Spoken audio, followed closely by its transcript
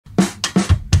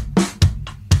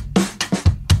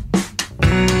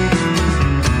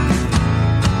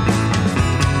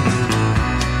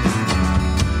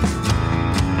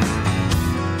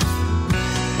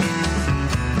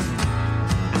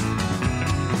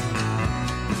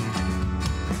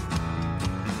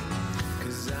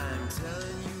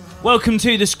Welcome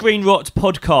to the Screen Rot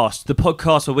Podcast, the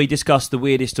podcast where we discuss the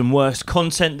weirdest and worst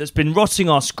content that's been rotting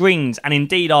our screens and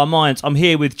indeed our minds. I'm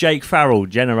here with Jake Farrell,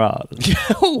 General.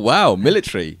 Oh, wow,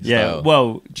 military Yeah, style.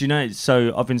 well, do you know,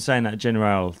 so I've been saying that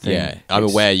General thing. Yeah, I'm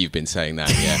aware you've been saying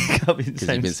that, yeah. Because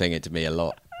you've been saying it to me a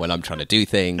lot when I'm trying to do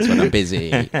things, when I'm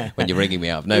busy, when you're ringing me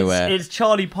out of nowhere. It's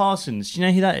Charlie Parsons. Do you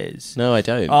know who that is? No, I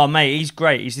don't. Oh, mate, he's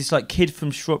great. He's this like kid from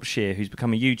Shropshire who's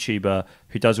become a YouTuber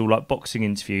who does all like boxing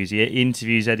interviews. He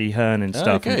interviews Eddie Hearn and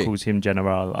stuff and calls him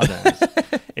General. I don't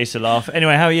know. It's a laugh.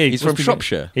 Anyway, how are you? He's from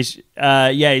Shropshire? He's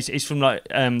from like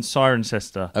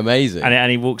Cirencester. Amazing.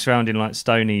 And he walks around in like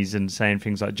Stonies and saying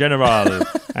things like General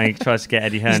and he tries to get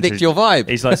Eddie Hearn. He's nicked your vibe.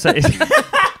 He's like...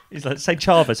 He's like, say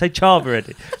Chava,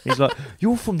 Eddie. He's like,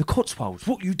 you're from the Cotswolds.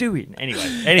 What are you doing? Anyway.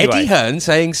 Eddie Hearn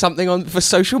saying something for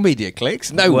social media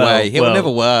clicks? No way. He'll never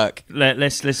work. We'll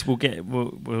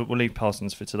leave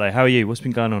Parsons for today. How are you? What's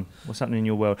been going on? What's happening in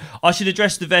your world? I should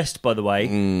address the vest, by the way.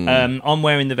 I'm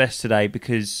wearing the vest today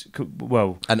because,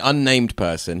 well, an unnamed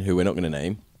person who we're not going to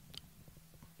name.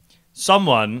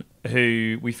 Someone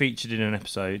who we featured in an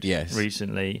episode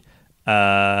recently.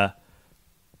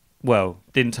 Well,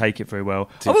 didn't take it very well.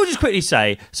 I will just quickly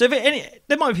say, so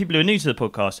there might be people who are new to the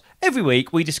podcast. Every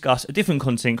week we discuss a different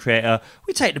content creator.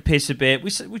 We take the piss a bit.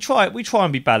 We try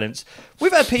and be balanced.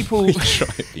 We've had people We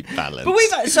try and be balanced.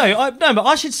 But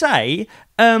I should say,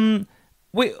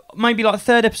 we maybe like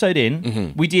third episode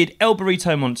in, we did El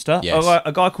Burrito Monster,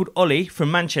 a guy called Ollie from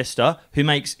Manchester who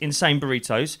makes insane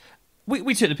burritos.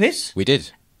 We took the piss. We did.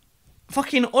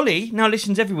 Fucking Ollie now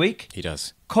listens every week. He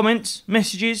does. Comments,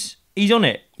 messages. He's on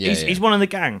it. He's one of the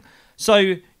gang.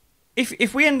 So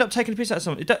if we end up taking a piss out of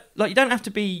someone, you don't have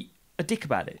to be a dick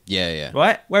about it. Yeah.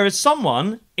 Right? Whereas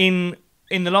someone in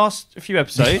the last few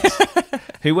episodes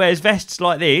who wears vests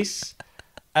like this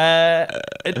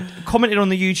commented on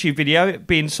the YouTube video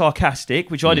being sarcastic,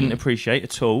 which I didn't appreciate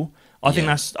at all. I think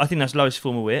that's lowest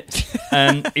form of wit.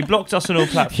 He blocked us on all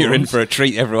platforms. You're in for a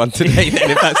treat, everyone, today.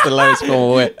 Then, if that's the lowest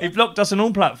form of wit. He blocked us on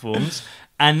all platforms,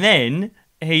 and then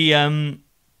he.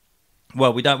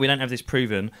 Well, we don't have this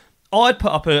proven. I'd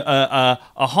put up a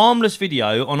harmless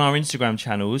video on our Instagram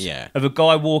channels of a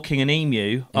guy walking an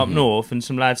emu up north and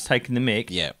some lads taking the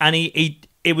mic. Yeah. And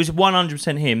it was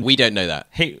 100% him. We don't know that.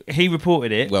 He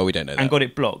reported it. Well, we don't know that. And got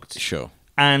it blocked. Sure.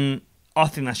 And I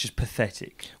think that's just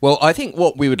pathetic. Well, I think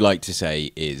what we would like to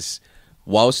say is,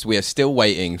 whilst we are still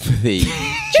waiting for the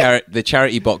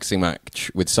charity boxing match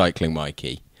with Cycling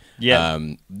Mikey,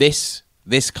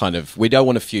 this kind of, we don't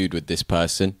want to feud with this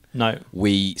person. No.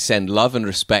 We send love and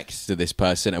respect to this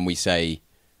person, and we say,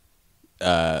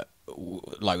 like,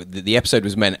 the episode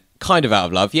was meant kind of out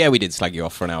of love. Yeah, we did slag you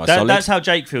off for an hour solid. That's how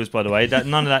Jake feels, by the way.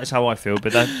 None of that is how I feel,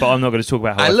 but I'm not going to talk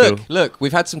about how I feel. Look,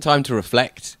 we've had some time to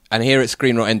reflect, and here at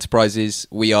Screen Rot Enterprises,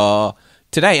 we are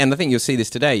today, and I think you'll see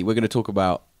this today. We're going to talk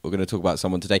about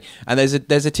someone today, and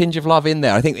there's a tinge of love in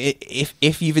there. I think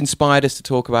if you've inspired us to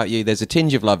talk about you, there's a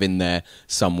tinge of love in there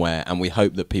somewhere, and we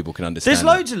hope that people can understand. There's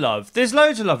loads of love. There's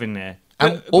loads of love in there.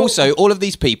 And also, all of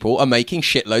these people are making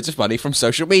shitloads of money from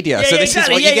social media, so this is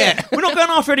what you get. We're not going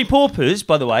after any paupers,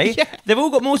 by the way. Yeah. They've all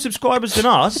got more subscribers than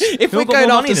us. If we're going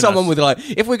after someone with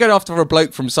if we're going after a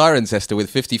bloke from Cirencester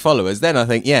with 50 followers, then I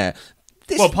think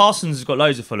Well, Parsons has got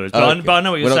loads of followers, but I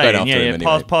know what you're saying.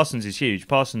 Anyway. Parsons is huge.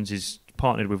 Parsons is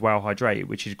partnered with Wow Hydrate,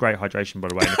 which is great hydration, by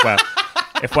the way. And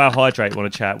if Wow Hydrate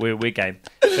want to chat, we're game.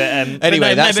 But,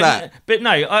 anyway, that. But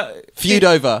no, feud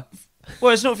over.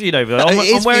 Well, it's not feud over.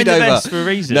 I'm wearing the vest for a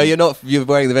reason. No, you're not. You're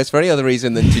wearing the vest for any other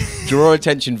reason than to draw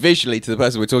attention visually to the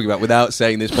person we're talking about without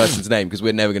saying this person's name, because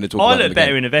we're never going to talk about him. I look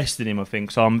better in a vest than him, I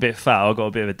think, so I'm a bit fat. I've got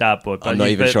a bit of a dad bod. I'm not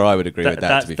even sure I would agree with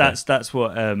that, to be fair. That's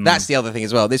what... that's the other thing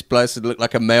as well. This person looked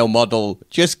like a male model.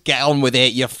 Just get on with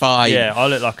it, you're fine. Yeah, I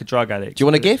look like a drug addict. Do you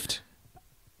want a gift?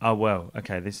 Oh, well,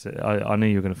 okay. I knew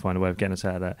you were going to find a way of getting us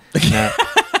out of that. Now,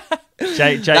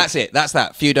 Jake. That's it. That's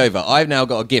that. Feud over. I've now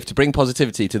got a gift to bring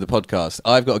positivity to the podcast.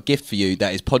 I've got a gift for you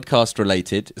that is podcast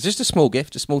related. It's just a small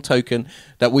gift, a small token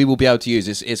that we will be able to use.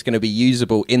 It's going to be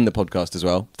usable in the podcast as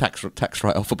well. Tax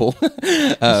write-offable.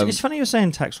 It's funny you're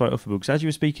saying tax write-offable, because as you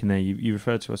were speaking there, you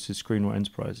referred to us as Screen Rot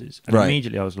Enterprises. And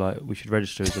immediately I was like, we should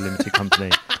register as a limited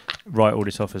company. Write all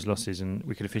this off as losses, and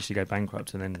we could officially go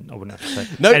bankrupt, and then I wouldn't have to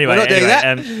say. No, we're not doing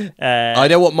that. I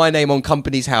don't want my name on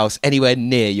Company's House anywhere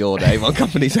near your name on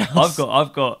Company's House.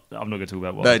 I've got. I'm not going to talk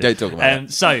about what. No, don't talk about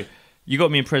it. So you got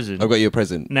me a present. I've got you a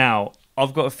present. Now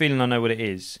I've got a feeling I know what it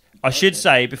is. I should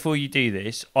say before you do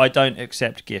this, I don't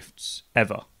accept gifts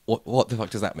ever. What the fuck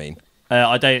does that mean?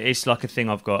 I don't. It's like a thing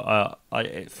I've got.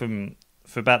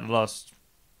 For about the last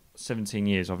 17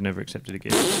 years, I've never accepted a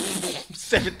gift.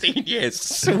 17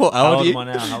 years. What? How How old old are am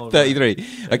I you? now? How old 33.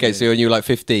 Okay, so when you were like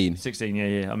 15. 16,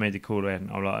 yeah. I made the call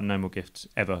then. I'm like, no more gifts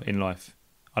ever in life.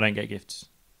 I don't get gifts.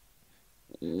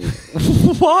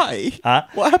 Why?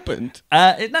 What happened?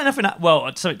 No, nothing.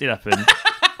 Well, something did happen.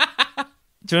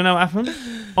 Do you want to know what happened?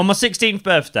 On my 16th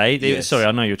birthday, Yes. sorry,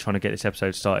 I know you're trying to get this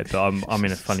episode started, but I'm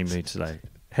in a funny mood today.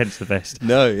 Hence the vest.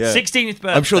 No, yeah. 16th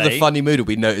birthday. I'm sure the funny mood will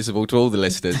be noticeable to all the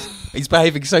listeners. He's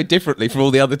behaving so differently from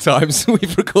all the other times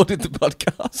we've recorded the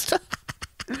podcast.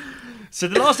 So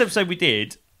the last episode we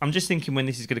did, I'm just thinking when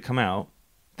this is going to come out.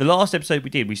 The last episode we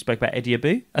did, we spoke about Eddie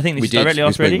Abu. I think this is directly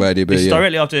after Eddie. This is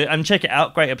directly after, and check it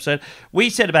out, great episode. We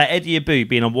said about Eddie Abu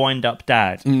being a wind-up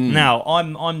dad. Now,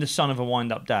 I'm the son of a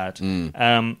wind-up dad.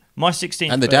 My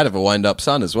 16th... And the dad of a wind-up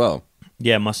son as well.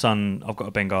 Yeah, my son, I've got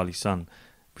a Bengali son.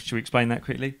 Should we explain that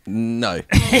quickly? No.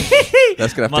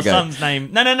 That's going to have to go. My son's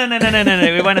name... No,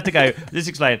 we won't have to go. Just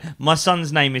explain. My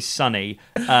son's name is Sonny.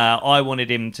 I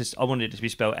wanted it to be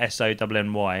spelled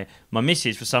S-O-N-N-Y. My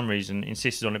missus, for some reason,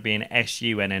 insisted on it being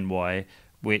S-U-N-N-Y,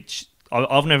 which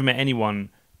I've never met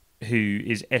anyone who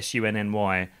is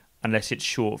S-U-N-N-Y unless it's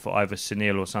short for either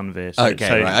Sunil or Sunveer. Right.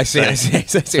 I see.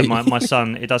 So my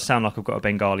son, it does sound like I've got a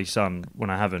Bengali son when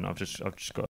I haven't. I've just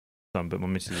got a son, but my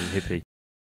missus is a hippie.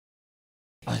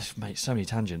 Mate, so many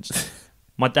tangents.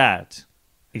 My dad,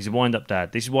 he's a wind-up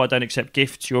dad. This is why I don't accept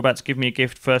gifts. You're about to give me a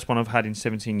gift, first one I've had in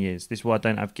 17 years. This is why I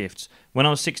don't have gifts. When I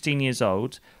was 16 years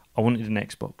old, I wanted an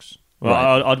Xbox.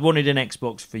 Right. I'd wanted an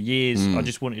Xbox for years. I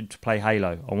just wanted to play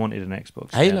Halo. I wanted an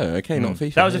Xbox. Halo, okay, not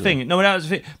FIFA. That was the thing. No, that was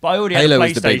the thing. But I already Halo had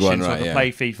a was the big one, PlayStation, so I could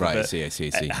play FIFA. Right, but I see.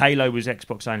 Halo was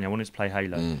Xbox only. I wanted to play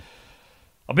Halo.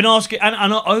 I've been asking, and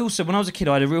I also, when I was a kid,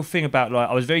 I had a real thing about, like,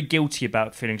 I was very guilty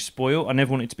about feeling spoiled. I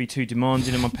never wanted to be too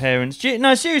demanding of my parents.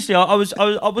 No, seriously, I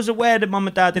was aware that mum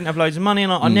and dad didn't have loads of money,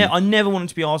 and I never wanted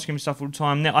to be asking them stuff all the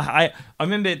time. I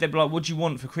remember they'd be like, "What do you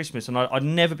want for Christmas?" And I'd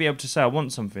never be able to say I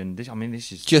want something. This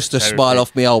is just a smile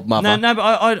off me old mother. No, but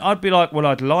I'd be like, "Well,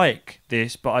 I'd like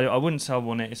this," but I wouldn't say I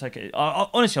want it. It's like,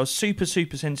 honestly, I was super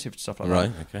sensitive to stuff like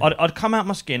that. Okay. I'd come out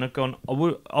my skin. I'd gone, I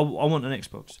want an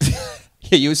Xbox.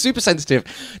 Yeah, you were super sensitive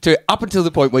to it up until the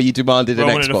point where you demanded an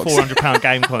Xbox. I wanted a £400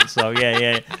 game console.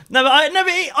 Yeah. No, but I'd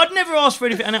never asked for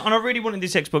anything, and I really wanted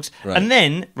this Xbox. Right. And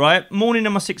then, morning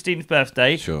of my 16th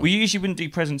birthday, we usually wouldn't do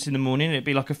presents in the morning. It'd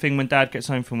be like a thing when Dad gets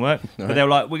home from work. Right. But they were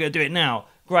like, "We're going to do it now."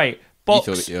 Great.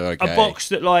 Box, a box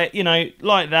that, like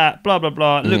that, blah, blah,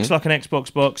 blah, looks like an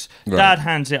Xbox box. Right. Dad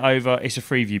hands it over. It's a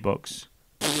Freeview box.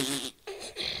 Freeview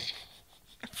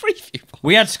box?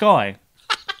 We had Sky.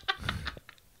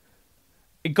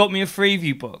 It got me a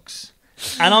Freeview box,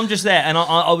 and I'm just there, and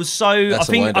I was so. I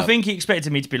think he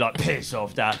expected me to be like, "Piss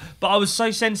off, Dad," but I was so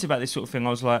sensitive about this sort of thing.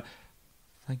 I was like,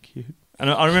 "Thank you,"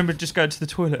 and I remember just going to the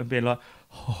toilet and being like,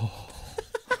 "Oh."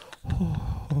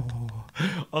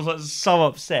 I was like so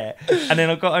upset, and then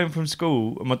I got home from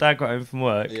school, and my dad got home from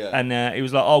work, and he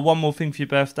was like, "Oh, one more thing for your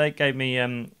birthday." Gave me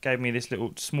this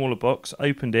little smaller box.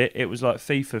 Opened it. It was like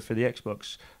FIFA for the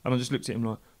Xbox, and I just looked at him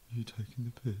like, "You taking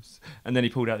the piss?" And then he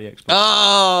pulled out the Xbox.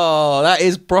 Oh, that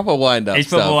is proper wind-up. It's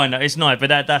proper wind-up. It's nice, but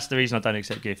that's the reason I don't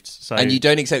accept gifts. So. And you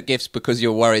don't accept gifts because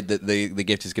you're worried that the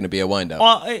gift is going to be a wind-up.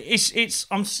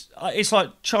 It's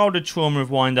like childhood trauma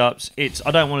of wind-ups.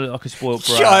 I don't want to look like a spoiled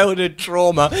brat. Childhood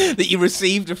trauma that you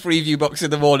received a Freeview box in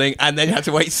the morning and then had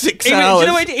to wait 6 hours. Do you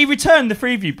know what he returned the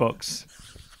Freeview box?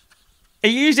 He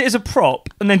used it as a prop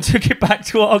and then took it back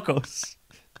to Argos.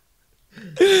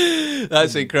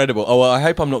 That's incredible. Oh, well, I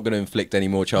hope I'm not going to inflict any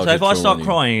more childhood trauma. So if I start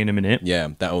crying in a minute,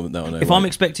 that'll know. If I'm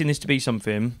expecting this to be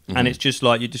something, and it's just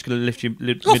like you're just going to lift your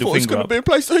middle finger up. I thought it was going to be a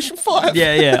PlayStation 5.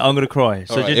 Yeah, I'm going to cry.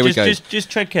 So right,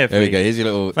 just tread carefully. There we go. Here's your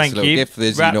little, little gift for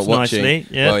those you're not watching.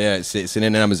 Nicely, yeah. Well, yeah, it's in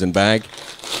an Amazon bag.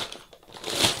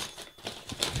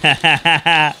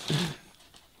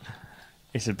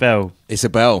 It's a bell. It's a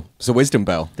bell. It's a wisdom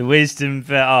bell. The wisdom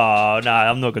bell. Oh, no,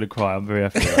 I'm not going to cry. I'm very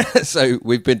happy. So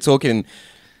we've been talking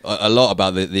a lot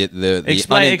about the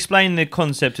explain the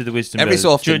concept of the wisdom bell. Every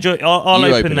so often... I'll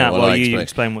open that while you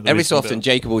explain what the every so often, bell.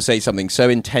 Jacob will say something so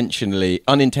unintentionally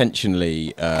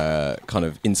kind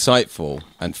of insightful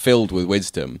and filled with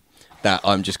wisdom that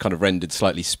I'm just kind of rendered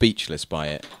slightly speechless by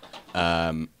it.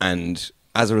 And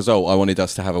as a result, I wanted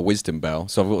us to have a wisdom bell.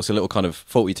 So I've got a little kind of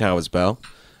 40 Towers bell.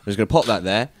 I'm just going to pop that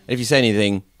there. If you say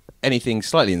anything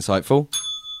slightly insightful...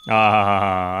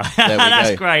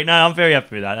 that's great. No, I'm very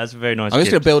happy with that. That's a very nice I'm just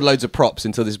going to build loads of props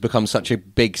until this becomes such a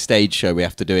big stage show we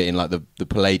have to do it in like the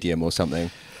Palladium or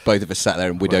something. both of us sat there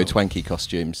in widow twanky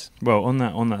costumes. Well, on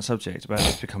that subject about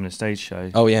this becoming a stage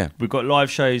show. Oh yeah, we've got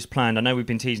live shows planned. I know we've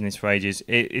been teasing this for ages.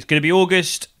 It's going to be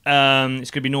August. It's going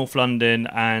to be North London,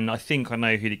 and I think I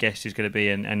know who the guest is going to be,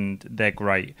 and they're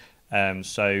great.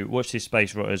 So watch this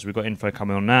space, Rotters. We've got info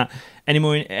coming on that.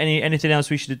 Anything else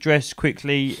we should address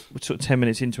quickly? We're sort of 10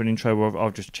 minutes into an intro where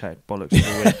I've just chatted bollocks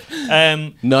all the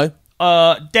way. No.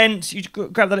 Dents, you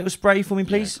grab that little spray for me,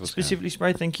 please. Yeah, specifically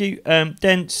spray, thank you.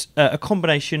 Dents, a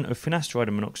combination of finasteride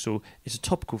and minoxidil. It's a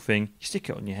topical thing. You stick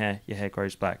it on your hair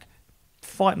grows back.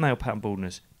 Fight male pattern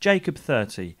baldness. Jacob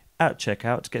 30 at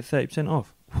checkout to get 30%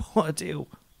 off. What a deal!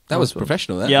 That was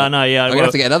professional, that. Yeah, I know, yeah. I'm going to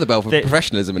have to get another bell for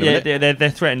professionalism in a minute. Yeah, they're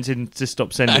threatening to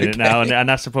stop sending it now, and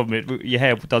that's the problem. Your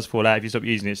hair does fall out if you stop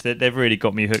using it. So they've really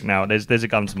got me hooked now. There's a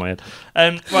gun to my head.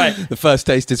 Right. The first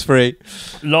taste is free.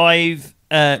 Live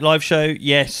show,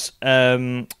 yes.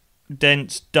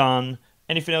 Dent's done.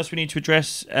 Anything else we need to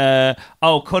address? Conor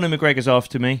McGregor's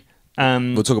after me.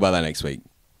 We'll talk about that next week.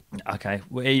 Okay,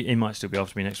 well, he might still be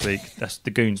after me next week. The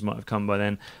goons might have come by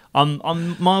then.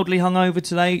 I'm mildly hungover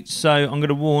today, so I'm going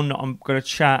to warn that I'm going to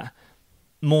chat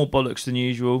more bollocks than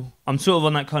usual. I'm sort of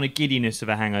on that kind of giddiness of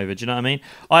a hangover. Do you know what I mean?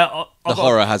 The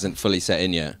horror hasn't fully set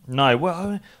in yet. No.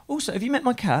 Well, also, have you met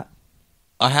my cat?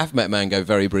 I have met Mango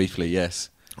very briefly. Yes.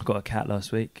 I got a cat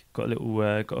last week. Got a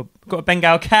little got a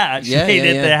Bengal cat actually.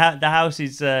 Yeah. The house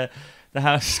is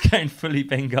getting fully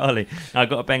Bengali. No, I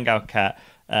got a Bengal cat.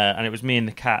 And it was me and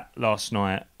the cat last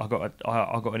night. I got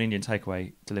an Indian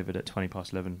takeaway delivered at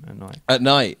 11:20 at night. At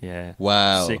night? Yeah.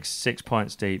 Wow. Six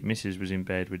pints deep. Mrs. was in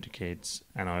bed with the kids,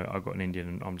 and I got an Indian,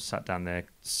 and I'm sat down there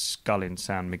sculling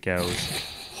San Miguel's,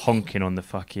 honking on the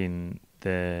fucking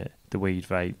the weed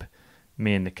vape.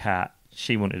 Me and the cat.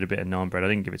 She wanted a bit of naan bread. I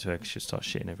didn't give it to her because she'd start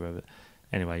shitting everywhere. But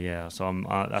anyway, yeah. So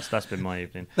that's been my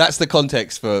evening. That's the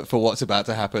context for what's about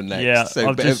to happen next. Yeah.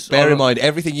 So bear in mind,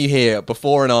 everything you hear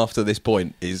before and after this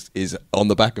point is on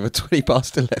the back of a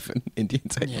 11:20 Indian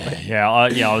takeaway. Yeah.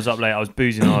 I was up late. I was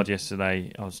boozing hard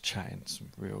yesterday. I was chatting some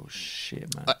real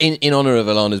shit, man. In honour of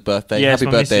Alana's birthday, yeah, happy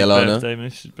birthday, Alana.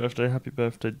 Mrs. Birthday, happy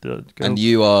birthday, girl. And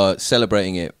you are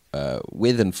celebrating it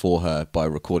with and for her by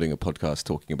recording a podcast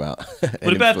talking about.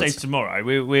 Well, the birthday's tomorrow.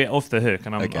 We're off the hook,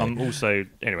 and I'm also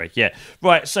anyway. Yeah,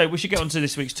 right. So we should get on to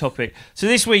this week's topic. So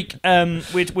this week,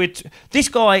 this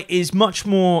guy is much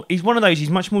more. He's one of those. He's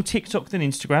much more TikTok than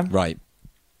Instagram. Right.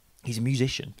 He's a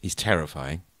musician. He's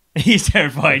terrifying. He's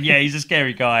terrifying. Yeah, he's a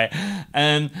scary guy.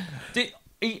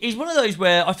 He's one of those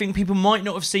where I think people might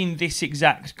not have seen this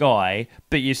exact guy,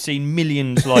 but you've seen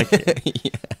millions like it.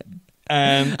 Yeah.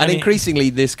 And increasingly,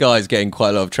 this guy's getting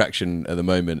quite a lot of traction at the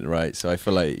moment, right? So I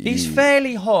feel like he's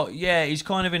fairly hot. Yeah, he's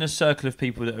kind of in a circle of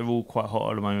people that are all quite hot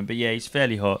at the moment. But yeah, he's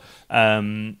fairly hot.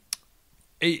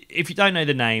 If you don't know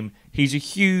the name, he's a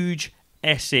huge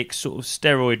Essex sort of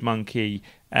steroid monkey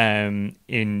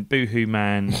in boohoo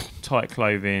man, tight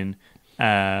clothing,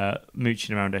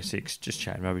 mooching around Essex, just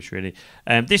chatting rubbish, really.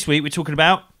 This week, we're talking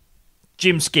about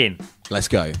Gymskin. Let's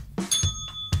go.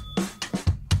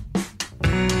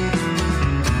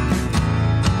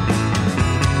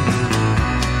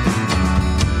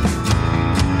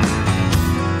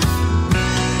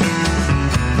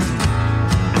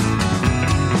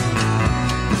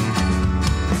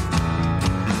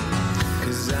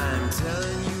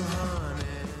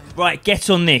 Right, get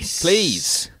on this.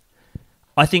 Please.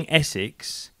 I think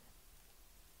Essex,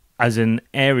 as an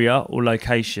area or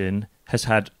location, has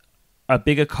had a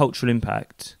bigger cultural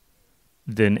impact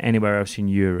than anywhere else in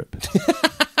Europe.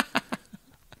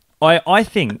 I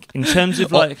think, in terms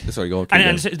of like... sorry, go on.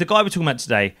 And the guy we're talking about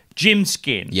today,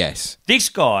 Gymskin. Yes. This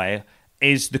guy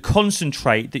is the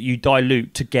concentrate that you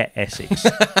dilute to get Essex.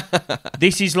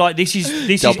 This is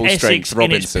Essex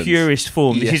in its purest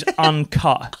form. Yeah. This is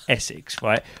uncut Essex,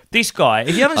 right? This guy,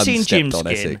 if you haven't seen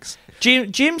Gymskin,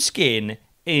 Gymskin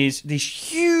is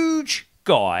this huge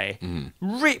guy,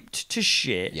 ripped to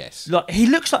shit. Yes. Like, he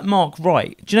looks like Mark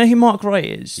Wright. Do you know who Mark Wright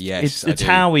is? Yes, it's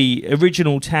the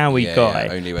original Towie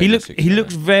guy. Yeah, he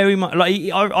looks very much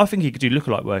like I think he could do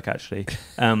lookalike work actually.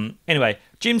 Anyway,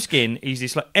 Gymskin, he's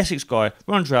this like Essex guy,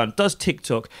 runs around, does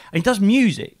TikTok, and he does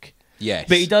music. Yes.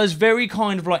 But he does very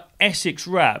kind of like Essex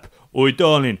rap. Oi,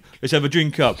 darling, let's have a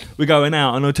drink up. We're going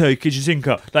out, and I'll tell you kitchen sink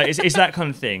up. Like it's that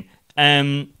kind of thing.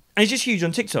 And he's just huge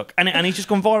on TikTok, and he's just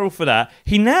gone viral for that.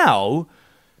 He now,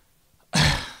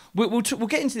 we'll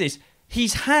get into this.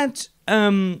 He's had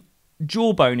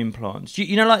jawbone implants.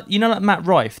 You know, like Matt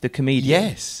Rife, the comedian.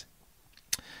 Yes.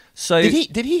 So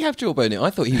did he have jawbone? I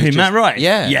thought he was Matt Rife.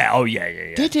 Yeah. Oh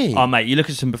yeah. Did he? Oh mate, you look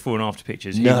at some before and after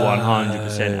pictures. He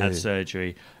 100% had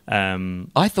surgery.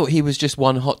 I thought he was just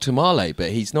one hot tamale,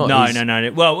 but he's not.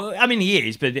 No. Well, I mean, he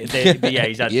is, but yeah,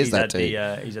 he's had the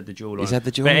jawline. He's had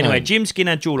the jawline. But anyway, Gymskin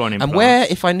had jawline implants. And where,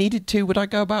 if I needed to, would I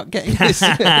go about getting this?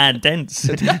 Dents.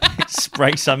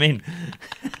 Spray some in.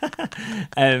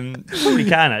 Probably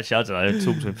can, actually. I don't know.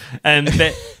 Talk to him.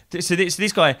 So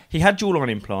this guy, he had jawline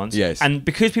implants. Yes. And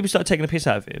because people started taking the piss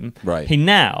out of him, right. He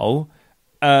now,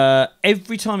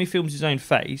 every time he films his own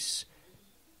face,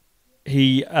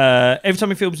 he has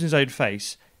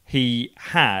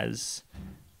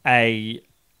a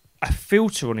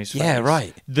filter on his face. Yeah,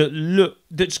 right.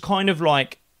 That's kind of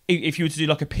like if you were to do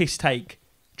like a piss take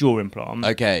jaw implant.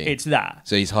 Okay, it's that.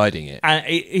 So he's hiding it, and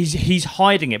he's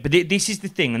hiding it. But this is the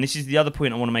thing, and this is the other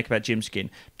point I want to make about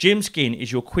Gymskin. Gymskin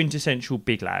is your quintessential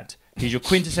big lad. He's your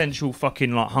quintessential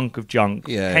fucking like hunk of junk,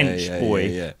 hench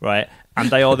boy, right? And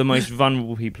they are the most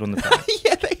vulnerable people on the planet.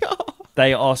 Yeah, they are.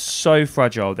 They are so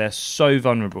fragile. They're so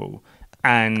vulnerable.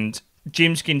 And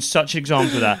Gymskin's such an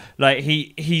example of that. Like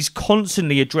he's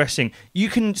constantly addressing. You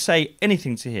can say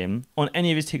anything to him on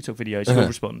any of his TikTok videos, he'll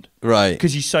respond. Right.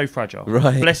 Because he's so fragile.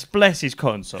 Right. Bless his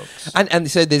cotton socks. And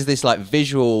so there's this like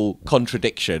visual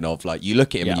contradiction of like you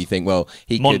look at him and you think, well,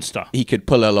 he could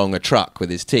pull along a truck with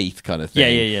his teeth, kind of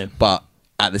thing. Yeah. But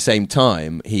at the same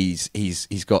time, he's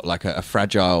got like a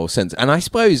fragile sense, and I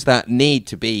suppose that need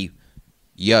to be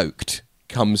yoked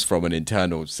comes from an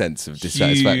internal sense of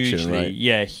dissatisfaction. Hugely, right?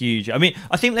 Yeah, huge. I mean,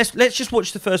 I think let's just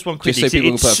watch the first one quickly. Just so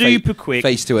people it's can put super quick,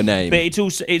 face to a name, but it's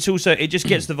also it just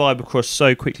gets the vibe across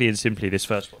so quickly and simply. This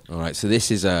first one. All right, so this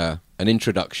is an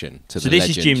introduction to the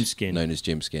legend is Gymskin, known as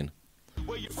Gymskin.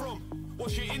 Where you from?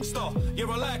 What's your Insta? Yeah,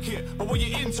 I like it, but what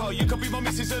you into? You could be my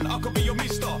missus and I could be your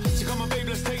mister. So come on, babe,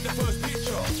 let's take the first picture.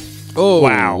 Oh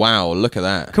wow! Look at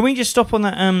that. Can we just stop on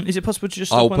that? Is it possible to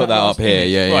just? I'll put that up here.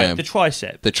 Yeah, right, yeah. The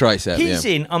tricep. The tricep. He's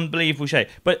in unbelievable shape.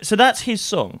 But so that's his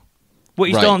song. What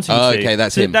he's dancing to. Okay,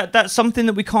 that's him. That's something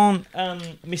that we can't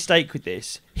mistake with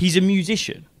this. He's a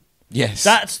musician. Yes.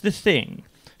 That's the thing.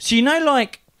 So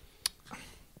like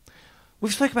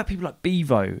we've spoken about people like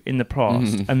Bevo in the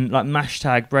past and like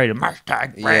 #Brady,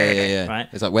 yeah. Right?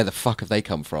 It's like, where the fuck have they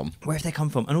come from? Where have they come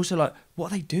from? And also like,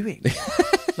 what are they doing?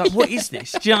 Like, what is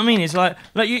this? Do you know what I mean? It's like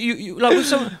you like with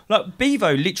someone like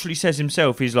Bevo literally says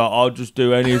himself, he's like, I'll just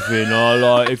do anything. I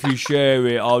like if you share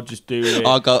it, I'll just do it.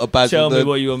 I got a Basildon. Tell me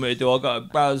what you want me to do. I got a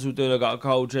Basildon, I got a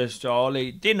Colchester. I'll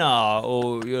eat dinner,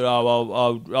 or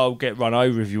I'll get run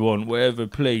over if you want, whatever,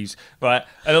 please. Right?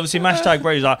 And obviously,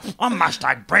 #Brady's like, I'm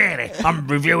 #Brady. I'm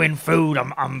reviewing food.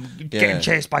 I'm getting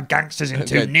chased by gangsters in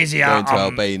Tunisia. Going to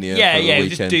Albania. Yeah.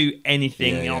 Just do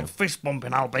anything. I'm fist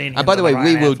bumping Albania. And by the way,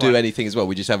 we will do anything as well.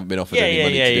 We just haven't been offered any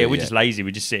money to do it. We're just lazy.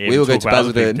 We just sit here. We will go to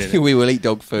Basildon. We will eat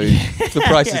dog food. The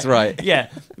price is right. Yeah,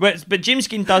 but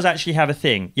Gymskin does actually have a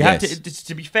thing. You have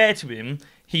to be fair to him.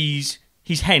 He's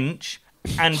hench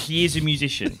and he is a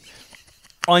musician.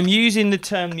 I'm using the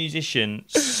term musician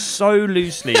so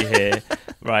loosely here,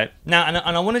 right now, and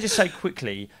I want to just say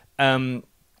quickly.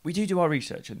 We do our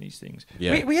research on these things.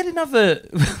 Yeah. We had another.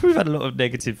 We've had a lot of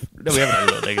negative. No, we haven't had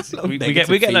a lot of negative.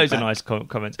 we get loads of nice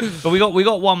comments, but we got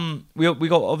one. We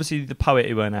got obviously the poet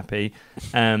who weren't happy,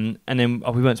 and then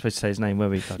we weren't supposed to say his name, were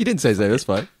we? You didn't say his name. That's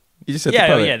fine. You just said the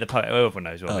poet. The poet. Everyone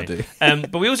knows what I mean.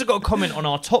 But we also got a comment on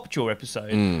our Top Jaw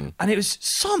episode, and it was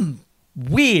some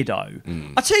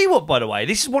weirdo. I tell you what, by the way,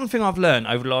 this is one thing I've learned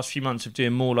over the last few months of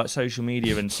doing more like social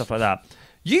media and stuff like that.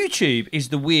 YouTube is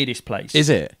the weirdest place. Is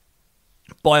it?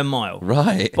 By a mile.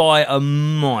 Right. By a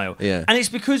mile. Yeah. And it's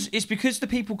because the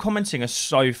people commenting are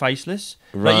so faceless.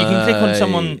 Right. Like you can click on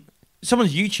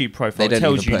someone's YouTube profile, they don't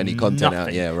tells even you put any content nothing.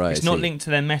 out. Yeah, right. It's not linked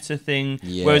to their Meta thing.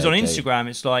 Yeah, whereas on Instagram,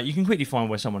 it's like you can quickly find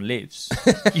where someone lives.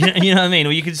 you know what I mean?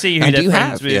 Or you can see who they're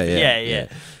friends with. Yeah.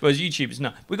 Whereas YouTube is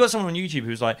not. We got someone on YouTube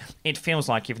who's like, it feels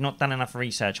like you've not done enough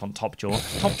research on Top Jaw.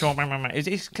 Top Jaw.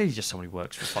 It's clearly just someone who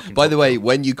works for fucking. By the way,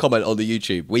 when you comment on the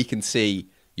YouTube, we can see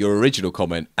your original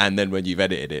comment and then when you've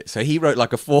edited it. So he wrote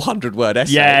like a 400-word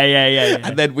essay. Yeah.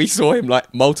 And then we saw him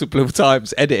like multiple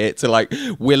times edit it to like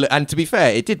and to be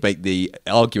fair, it did make the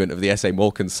argument of the essay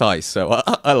more concise. So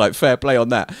I like fair play on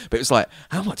that. But it was like,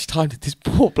 how much time did this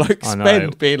poor bloke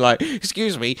spend being like,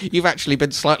 excuse me, you've actually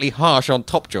been slightly harsh on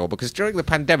Top Jaw because during the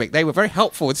pandemic they were very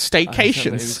helpful with staycations. That's what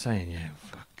he was saying, yeah.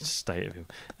 State of him.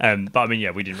 But I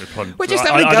mean, we didn't respond. We're just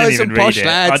having go some posh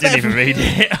lads. I didn't even read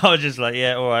it. I was just like,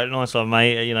 yeah, all right, nice one,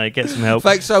 mate. Get some help.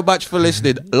 Thanks so much for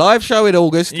listening. Live show in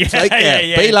August. Take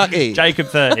care. Be lucky. Jacob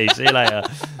 30. See you later.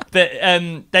 But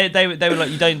they were like,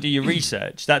 you don't do your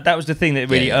research. That was the thing that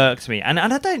really irked me. And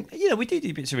I don't, we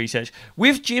do bits of research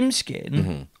with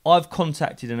Gymskin. I've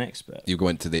contacted an expert. You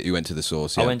went to the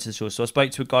source. Yeah. I went to the source. So I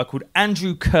spoke to a guy called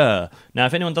Andrew Kerr. Now,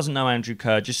 if anyone doesn't know Andrew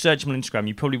Kerr, just search him on Instagram.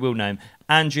 You probably will know him.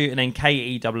 Andrew and then Kerr.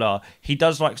 He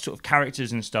does like sort of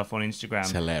characters and stuff on Instagram.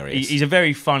 It's hilarious. He's a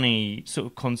very funny sort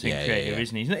of content creator,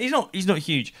 isn't he? He's not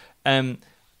huge.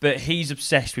 But he's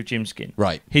obsessed with Gymskin.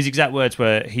 Right. His exact words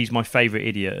were, "He's my favourite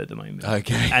idiot at the moment."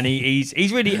 Okay. And he's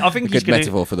really. I think he's good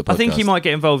metaphor for the podcast. I think he might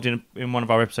get involved in one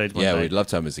of our episodes. One day. We'd love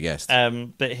to have him as a guest.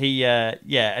 But he,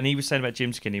 and he was saying about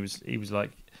Gymskin. He was like,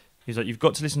 you've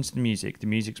got to listen to the music. The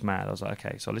music's mad. I was like,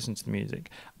 okay, so I listened to the music,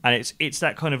 and it's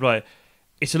that kind of like,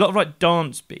 it's a lot of like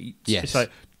dance beats. Yes. It's like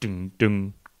dung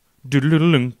dung. And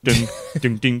then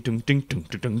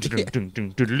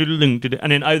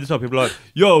over the top, people are like,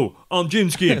 "Yo, I'm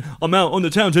Gymskin. I'm out on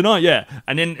the town tonight, yeah."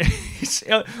 And then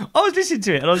I was listening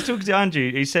to it, and I was talking to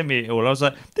Andrew. He sent me it all. I was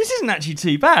like, "This isn't actually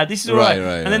too bad. This is all right."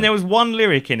 And then there was one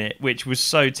lyric in it which was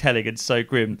so telling and so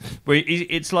grim. Where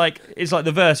it's like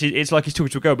the verse. It's like he's talking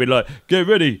to a girl, being like, "Get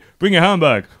ready, bring your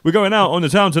handbag. We're going out on the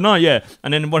town tonight, yeah."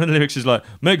 And then one of the lyrics is like,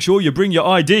 "Make sure you bring your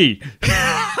ID."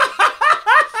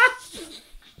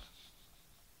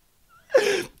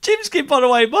 Gymskin, by the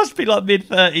way, must be like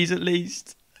mid-30s at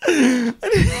least.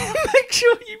 Make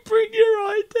sure you bring your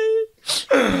ID.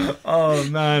 Oh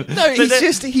man! No,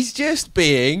 he's just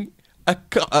being a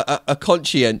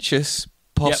conscientious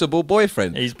possible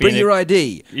boyfriend. Bring your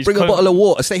ID. Bring a bottle of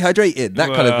water. Stay hydrated.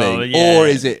 That kind of thing. Yeah. Or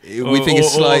is it? We think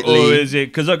it's slightly. Or is it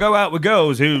because I go out with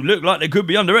girls who look like they could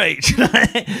be underage?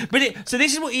 So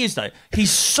this is what he is though.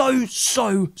 He's so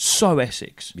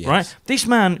Essex, right? This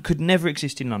man could never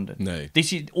exist in London. No.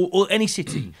 This is or any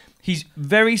city. He's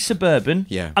very suburban.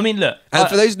 Yeah. I mean, look. And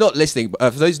for those not listening,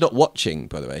 for those not watching,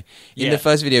 by the way, in the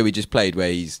first video we just played where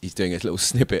he's doing a little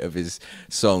snippet of his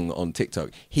song on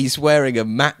TikTok, he's wearing a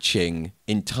matching,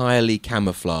 entirely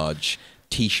camouflage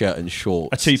t-shirt and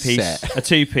shorts. A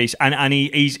two-piece. And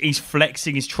he's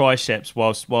flexing his triceps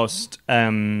whilst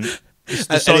the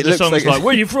song's like,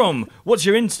 "Where are you from? What's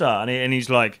your Insta?" And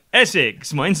he's like,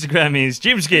 "Essex. My Instagram is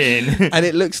Gymskin." And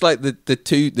it looks like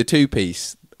the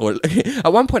two-piece. Or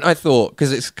at one point I thought,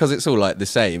 because it's all like the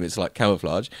same, it's like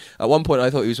camouflage. At one point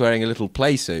I thought he was wearing a little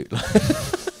play suit.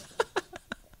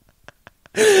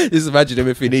 Just imagine him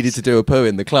if he needed to do a poo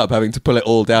in the club, having to pull it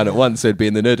all down at once, so it'd be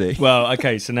in the nudie. Well,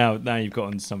 okay, so now you've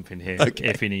got on something here. Okay.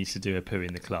 If he needs to do a poo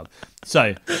in the club,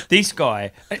 so this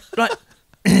guy, like,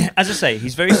 as I say,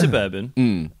 he's very suburban.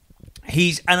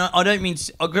 I don't mean.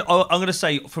 I'm going to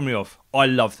say from the off, I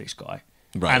love this guy.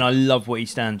 Right. And I love what he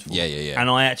stands for. Yeah. And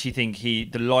I actually think the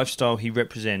lifestyle he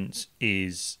represents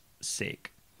is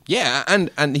sick. Yeah, and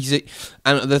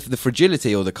the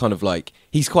fragility, or the kind of like,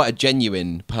 he's quite a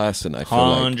genuine person, I feel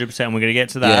 100%. We're going to get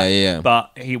to that. Yeah.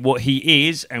 But what he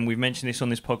is, and we've mentioned this on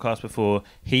this podcast before,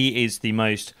 he is the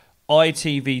most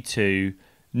ITV2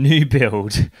 new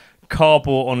build car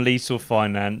bought on Lethal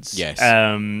Finance. Yes.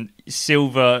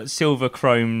 Silver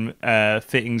chrome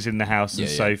fittings in the house and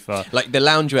sofa. Like the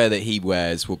loungewear that he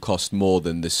wears will cost more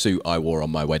than the suit I wore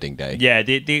on my wedding day. Yeah,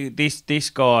 this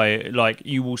guy, like,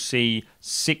 you will see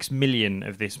 6 million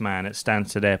of this man at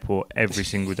Stansted Airport every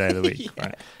single day of the week.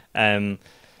 Right?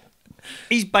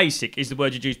 He's basic, is the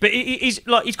word you use, but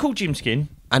he's called Gymskin.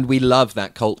 And we love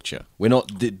that culture. We're not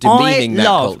demeaning that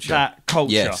culture. I love that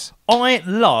culture. Yes. I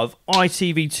love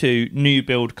ITV2 new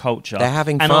build culture. They're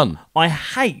having fun. I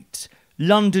hate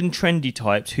London trendy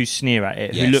types who sneer at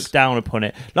it, who look down upon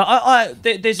it. Like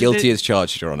there's guilty as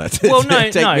charged, Your Honour. Well, no,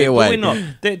 Take me away. We're not.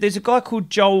 There's a guy called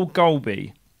Joel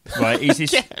Golby. Right, he's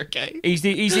this. Okay. He's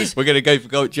this. We're going to go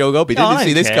for Joel Golby. Didn't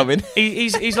see this coming.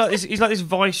 He's like this. He's like this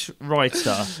Vice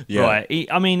writer. Yeah. Right.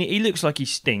 He looks like he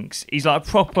stinks. He's like a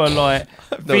proper like.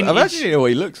 I'm actually know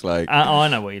what he looks like. I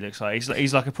know what he looks like.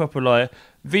 He's like a proper like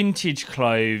vintage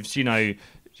clothes. You know,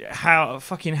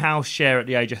 fucking house share at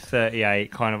the age of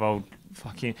 38, kind of old.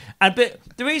 Fucking. But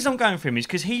the reason I'm going for him is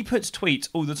because he puts tweets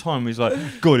all the time. He's like,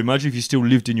 "God, imagine if you still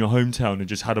lived in your hometown and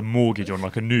just had a mortgage on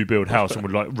like a new build house and were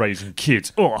like raising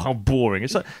kids. Oh, how boring!"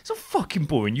 It's like, it's not fucking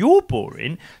boring. You're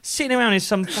boring. Sitting around as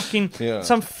some fucking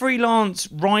some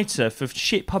freelance writer for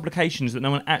shit publications that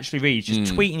no one actually reads,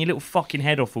 just tweeting your little fucking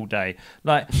head off all day.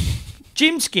 Like,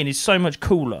 Gymskin is so much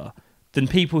cooler than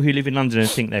people who live in London and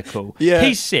think they're cool. Yeah.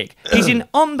 He's sick. He's in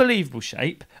unbelievable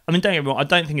shape. I mean, don't get me wrong, I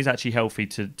don't think it's actually healthy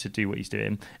to do what he's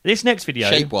doing. This next video...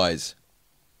 Shape-wise.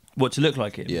 What, to look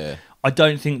like him? Yeah. I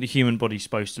don't think the human body's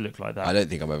supposed to look like that. I don't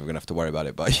think I'm ever going to have to worry about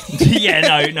it, but...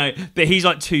 Yeah, no. But he's,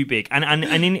 like, too big. And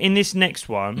in this next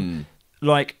one,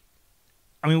 like...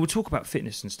 I mean, we'll talk about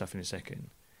fitness and stuff in a second.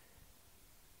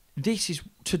 this is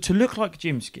to look like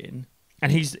Gymskin,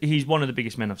 and he's one of the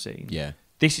biggest men I've seen. Yeah.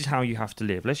 This is how you have to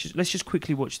live. Let's just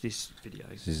quickly watch this video.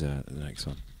 This is the next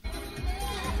one.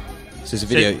 This is a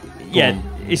video.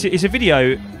 It's a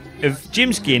video of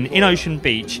Gymskin in Ocean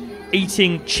Beach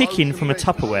eating chicken from a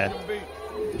Tupperware.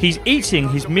 He's eating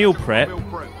his meal prep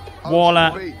while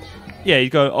at... Yeah, he's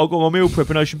going, I've got my meal prep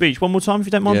in Ocean Beach. One more time, if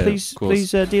you don't mind,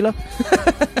 please, dealer.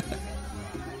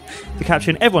 The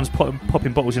caption, everyone's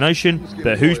popping bottles in Ocean,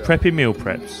 but who's prepping meal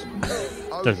preps?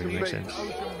 Doesn't really make sense.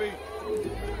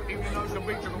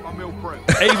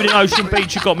 Even in Ocean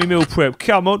Beach, you got me meal prep.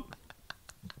 Come on.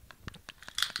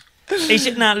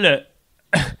 Now, look,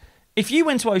 if you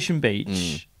went to Ocean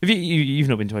Beach... You've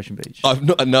not been to Ocean Beach? I've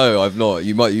not. No, I've not.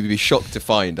 You'd be shocked to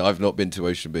find I've not been to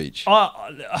Ocean Beach.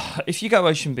 If you go to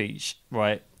Ocean Beach,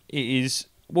 right, it is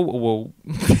wall to wall.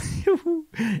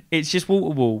 It's just wall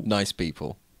to wall. Nice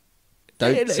people.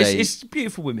 Don't say... It's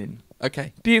beautiful women.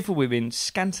 Okay. Beautiful women,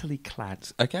 scantily clad.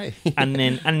 Okay. and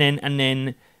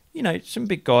then, you know, some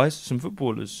big guys, some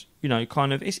footballers. You know,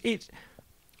 kind of.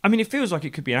 I mean, it feels like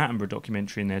it could be an Attenborough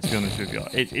documentary in there, to be honest with you.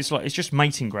 It's just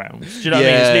mating grounds. Do you know what I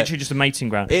mean? It's literally just a mating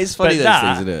ground. It's funny those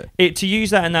things, isn't it? To use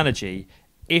that analogy,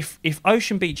 if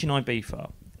Ocean Beach in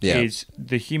Ibiza is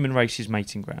the human race's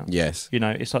mating ground, yes, you know,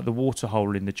 it's like the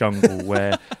waterhole in the jungle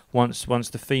where once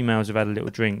the females have had a little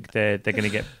drink, they're going to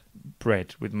get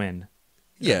bred with men.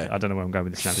 Yeah, I don't know where I'm going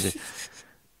with this analogy.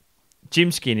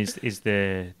 Gymskin is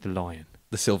the lion,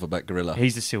 the silverback gorilla.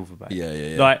 He's the silverback.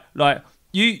 Yeah. Like.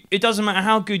 It doesn't matter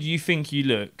how good you think you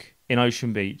look in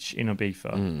Ocean Beach in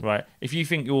Ibiza, right? If you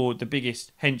think you're the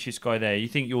biggest, henchiest guy there, you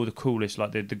think you're the coolest,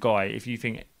 like the guy.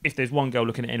 If there's one girl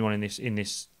looking at anyone in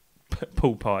this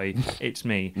pool party, it's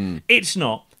me. It's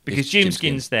not, because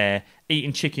Gymskin's there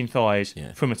eating chicken thighs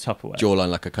from a Tupperware. Jawline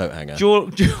like a coat hanger.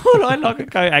 Jawline like a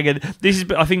coat hanger.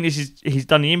 I think he's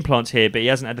done the implants here, but he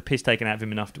hasn't had the piss taken out of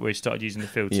him enough to where he started using the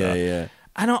filter. Yeah.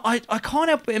 And I can't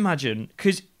help but imagine,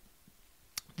 because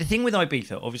the thing with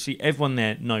Ibiza, obviously, everyone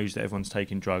there knows that everyone's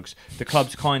taking drugs. The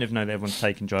clubs kind of know that everyone's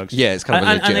taking drugs. Yeah, it's kind of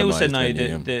a and they also know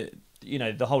thing, that you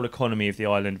know, the whole economy of the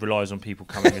island relies on people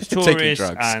coming as tourists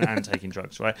and taking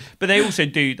drugs, right? But they also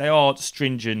they are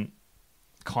stringent,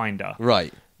 kinda.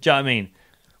 Right. Do you know what I mean?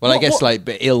 Well, I guess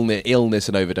but illness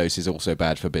and overdose is also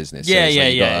bad for business. So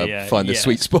you find the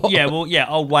sweet spot. Yeah, well,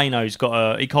 old Wayno's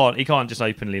got he can't just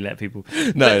openly let people.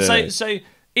 No. So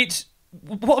it's.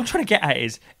 What I'm trying to get at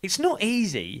is, it's not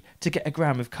easy to get a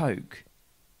gram of coke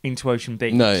into Ocean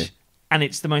Beach. No. And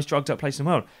it's the most drugged up place in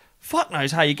the world. Fuck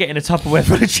knows how you're getting a Tupperware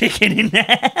full of chicken in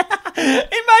there.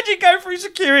 Imagine going through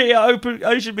security at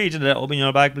Ocean Beach and "I'll be in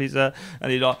your bag, please, sir."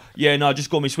 And he's like, "Yeah, no, I just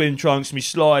got my swim trunks, my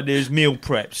sliders, meal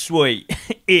prep, sweet."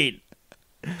 In.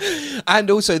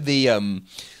 And also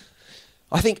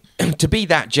I think to be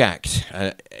that jacked,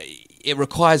 it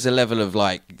requires a level of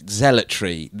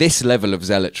zealotry, this level of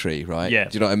zealotry, right? Yeah.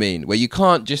 Do you know what I mean? Where you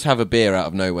can't just have a beer out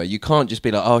of nowhere. You can't just be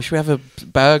like, oh, should we have a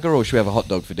burger or should we have a hot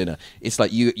dog for dinner? It's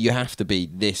like you have to be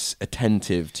this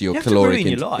attentive to your caloric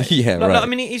intake. Your life. Yeah, right. I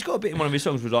mean, he's got a bit in one of his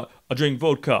songs was like, "I drink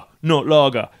vodka, not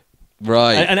lager."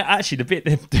 Right. And actually,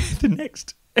 the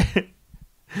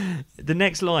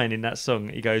next line in that song,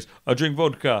 he goes, "I drink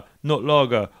vodka, not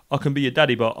lager. I can be your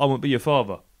daddy, but I won't be your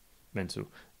father." Mental.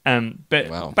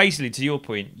 But basically, to your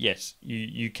point, yes,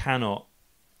 you can't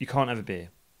have a beer,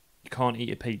 you can't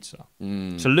eat a pizza.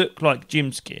 So look like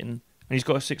Gymskin, and he's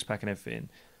got a six pack and everything.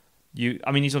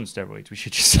 He's on steroids. We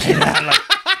should just say that.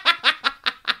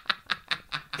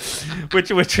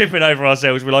 We're tripping over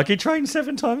ourselves. We're like, he trains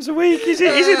 7 times a week. He's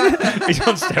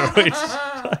on steroids.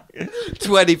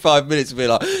 25 minutes of being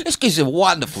like, this guy's in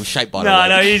wonderful shape, by the way.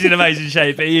 No, he's in amazing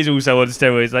shape, but he is also on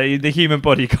steroids. Like, the human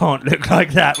body can't look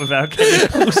like that without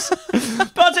chemicals.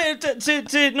 But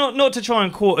not to try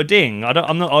and court a ding.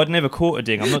 I'd never court a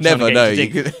ding. I'm not trying to get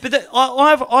into ding. But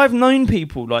I've known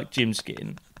people like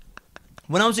Gymskin.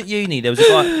 When I was at uni, there was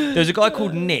a guy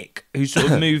called Nick who sort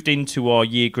of moved into our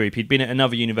year group. He'd been at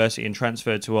another university and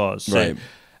transferred to ours. So, right.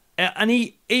 And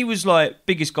he was like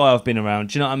biggest guy I've been around.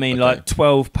 Do you know what I mean? Okay. Like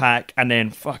 12 pack and then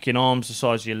fucking arms the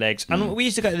size of your legs. And we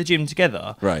used to go to the gym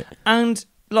together. Right. And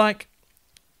like,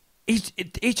 he's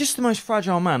just the most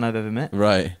fragile man I've ever met.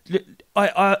 Right.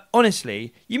 I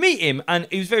honestly, you meet him and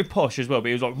he was very posh as well, but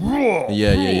he was like, "Raw,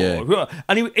 yeah. raw."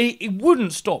 And he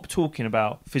wouldn't stop talking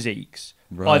about physiques.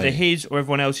 Right. Either his or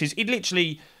everyone else's. He'd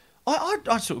literally...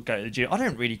 I sort of go to the gym. I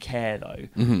don't really care, though.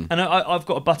 Mm-hmm. And I've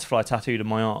got a butterfly tattooed on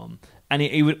my arm. And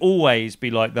he would always be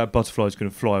like, "That butterfly's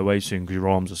going to fly away soon because your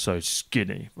arms are so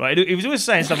skinny." Right? He was always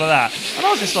saying stuff like that. And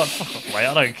I was just like, fuck off, mate.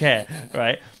 I don't care.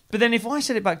 Right? But then if I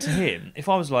said it back to him, if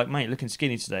I was like, "Mate, looking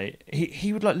skinny today,"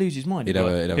 he would like lose his mind. He'd be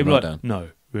like, "No,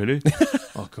 really?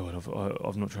 Oh God,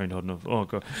 I've not trained hard enough. Oh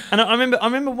God. And I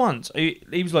remember once he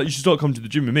was like, you should start coming to the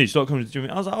gym with me. Start coming to the gym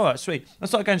with me. I was like, all right, sweet. I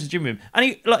started going to the gym with him, and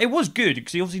it was good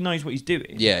because he obviously knows what he's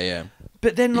doing. Yeah, yeah.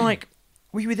 But then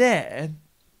we were there,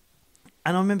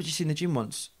 and I remember just in the gym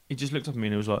once, he just looked up at me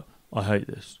and he was like, I hate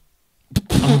this.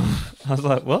 I was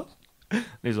like, what? And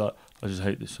he was like, I just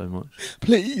hate this so much.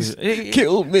 Please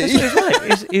kill me. That's what it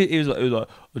was like. He was like,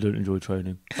 I don't enjoy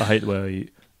training. I hate the way I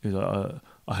eat. He was like,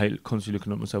 I hate constantly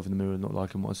looking at myself in the mirror and not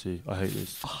liking what I see. I hate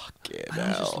this. Fuck it.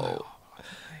 Like,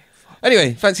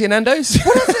 anyway, fancy a Nando's?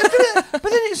 but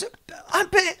then it's,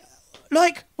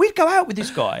 like, we'd go out with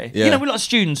this guy. Yeah. You know, we're like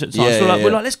students at times. Yeah,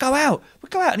 We're like, let's go out. We'd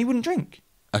go out and he wouldn't drink.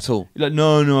 At all? He's like,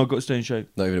 no, I've got to stay in shape.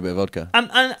 Not even a bit of vodka.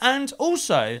 And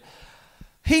also,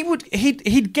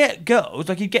 he'd get girls,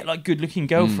 like he'd get like good looking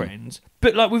girlfriends,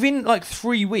 but like within like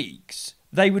 3 weeks,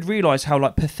 they would realise how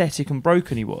like pathetic and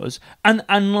broken he was, and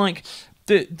like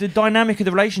the dynamic of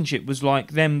the relationship was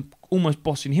like them almost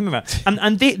bossing him around.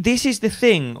 And this is the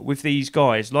thing with these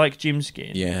guys like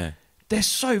Gymskin. Yeah. They're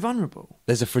so vulnerable.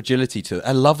 There's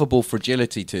a lovable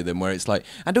fragility to them where it's like,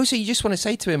 and also you just want to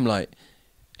say to him like,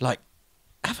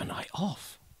 have a night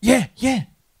off. Yeah.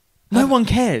 No one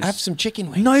cares. Have some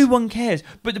chicken wings. No one cares.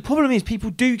 But the problem is people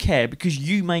do care because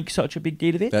you make such a big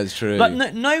deal of it. That's true. Like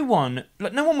no one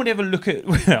would ever look at.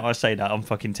 I say that I'm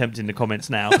fucking tempting the comments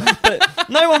now, but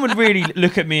no one would really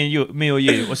look at me or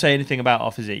you or say anything about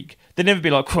our physique. They'd never be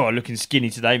like, "Oh, looking skinny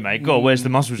today, mate. God, where's the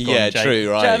muscles gone?" Yeah, Jake? true, right. Do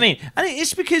you know what I mean? And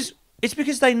it's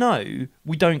because they know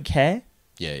we don't care.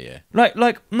 Yeah.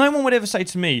 Like no one would ever say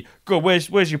to me, "God, where's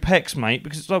your pecs, mate?"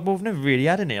 Because it's like, well, I've never really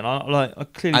had any, and I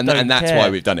clearly don't and that's care. why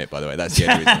we've done it, by the way. That's the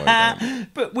only reason why we've done it.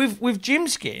 But with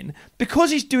Gymskin, because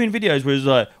he's doing videos where he's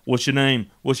like, "What's your name?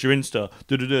 What's your Insta?"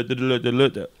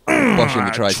 Bosh in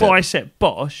the tricep.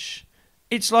 Bosh.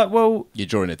 It's like, well, You're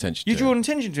drawing attention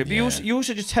to it. But you're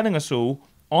also just telling us all,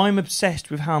 I'm obsessed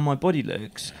with how my body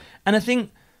looks, and I think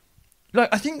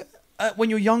when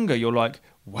you're younger, you're like,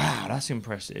 wow, that's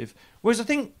impressive. Whereas I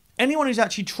think anyone who's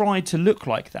actually tried to look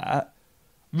like that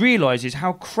realises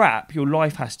how crap your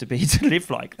life has to be to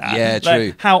live like that. Yeah, like,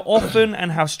 true. How often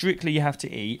and how strictly you have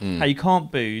to eat, how you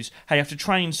can't booze, how you have to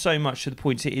train so much to the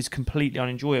point it is completely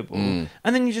unenjoyable. And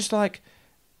then you're just like,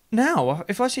 now,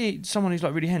 if I see someone who's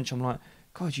like really hench, I'm like,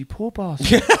 God, you poor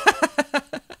bastard.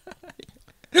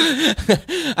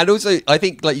 And also, I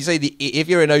think, like you say, if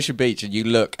you're in Ocean Beach and you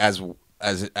look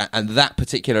and that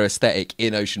particular aesthetic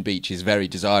in Ocean Beach is very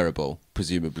desirable,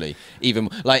 presumably. Even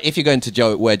like if you're going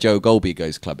to where Joe Golby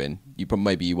goes clubbing,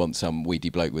 maybe you want some weedy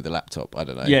bloke with a laptop. I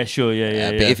don't know. Yeah, sure,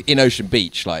 yeah. But if in Ocean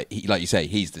Beach, like you say,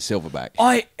 he's the silverback.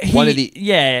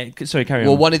 Sorry, carry on.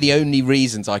 Well, one of the only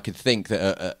reasons I could think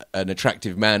that an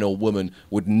attractive man or woman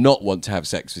would not want to have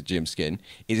sex with Gymskin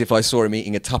is if I saw him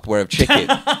eating a Tupperware of chicken.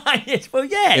 Yes, well,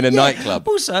 yeah. In a nightclub.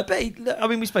 Also, I bet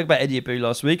we spoke about Eddie Abu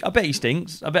last week. I bet he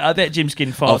stinks. I bet Gymskin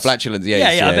farts. Oh, flatulence,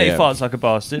 yeah. Yeah, I bet he farts like a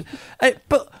bastard.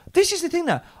 But this is the thing,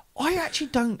 though. I actually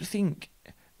don't think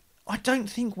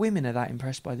women are that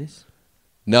impressed by this.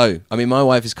 No, I mean, my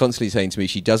wife is constantly saying to me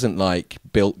she doesn't like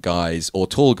built guys or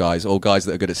tall guys or guys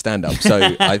that are good at stand-up. So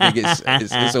I think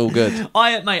it's all good.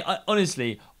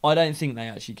 Honestly, I don't think they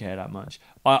actually care that much.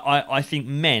 I think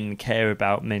men care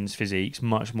about men's physiques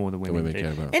much more than women do.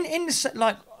 Care about.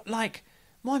 Like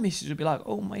my missus would be like,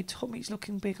 "Oh, my tummy's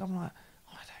looking big." I'm like,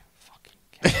 I don't fucking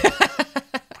care.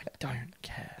 I don't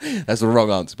care. That's the wrong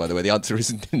answer, by the way. The answer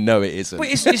isn't no, it isn't. But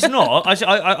it's not.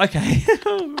 Okay.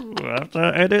 We'll have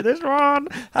to edit this one.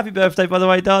 Happy birthday, by the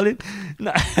way, darling.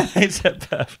 No, it's her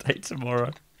birthday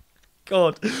tomorrow.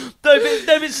 God. No,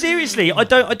 but seriously, I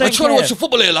don't I'm trying to watch the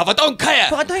football here, love. I don't care.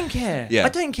 But I don't care. Yeah. I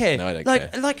don't care. No, I don't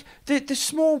care. Like the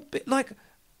small bit, like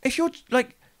if you're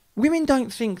like, women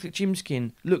don't think that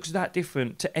Gymskin looks that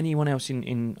different to anyone else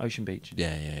in Ocean Beach.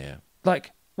 Yeah.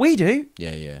 Like we do.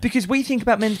 Yeah. Because we think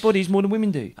about men's bodies more than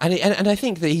women do. And I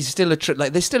think that he's still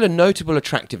there's still a notable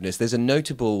attractiveness. There's a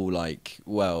notable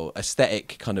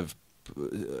aesthetic kind of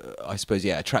I suppose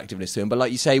attractiveness to him. But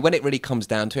like you say, when it really comes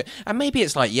down to it, and maybe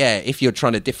it's like if you're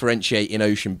trying to differentiate in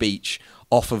Ocean Beach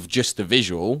off of just the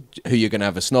visual, who you're going to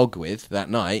have a snog with that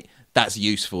night, that's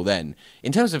useful then.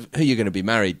 In terms of who you're going to be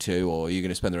married to or you're going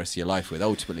to spend the rest of your life with,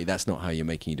 ultimately that's not how you're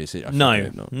making your decision.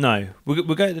 No. We'll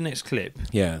go to the next clip.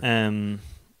 Yeah.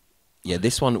 Yeah,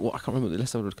 this one, I can't remember.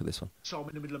 Let's have a look at this one. So I'm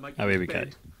in the middle of making Here we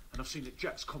bed, go. and I've seen that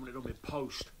Jack's commented on my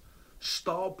post.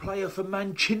 Star player for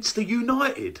Manchinster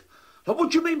United. Like, what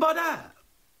do you mean by that?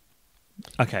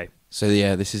 Okay. So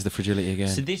this is the fragility again.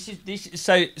 So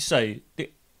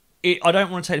I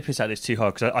don't want to take the piss out of this too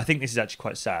hard because I think this is actually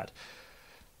quite sad.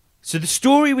 So the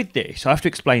story with this, I have to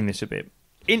explain this a bit.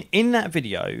 In that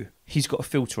video, he's got a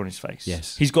filter on his face.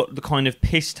 Yes. He's got the kind of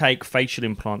piss take facial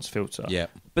implants filter. Yeah.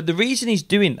 But the reason he's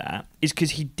doing that is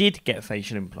because he did get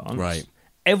facial implants. Right.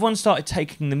 Everyone started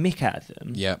taking the mick out of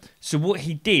them. Yeah. So what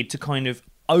he did to kind of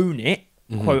own it,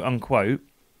 quote unquote,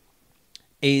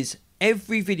 is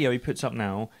every video he puts up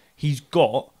now, he's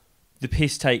got the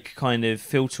piss take kind of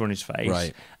filter on his face.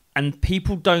 Right. And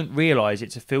people don't realise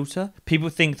it's a filter. People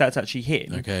think that's actually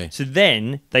him. Okay. So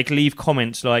then they can leave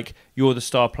comments like, "You're the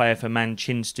star player for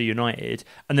Manchinster United,"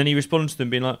 and then he responds to them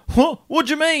being like, "What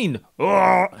do you mean?"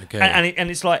 Okay. And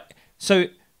it's like, so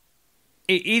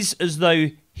it is as though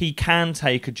he can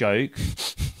take a joke,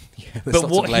 but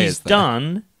what he's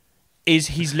done is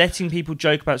he's letting people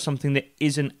joke about something that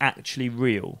isn't actually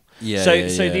real. Yeah.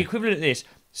 So the equivalent of this,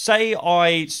 say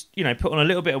I put on a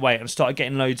little bit of weight and started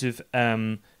getting loads of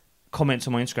comments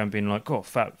on my Instagram being like, "Oh,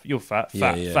 fat, you're fat,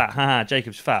 fat, haha,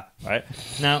 Jacob's fat," right?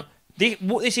 Now,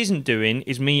 what this isn't doing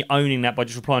is me owning that by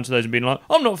just replying to those and being like,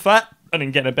 "I'm not fat," and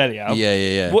then getting a belly out.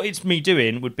 Yeah. What it's me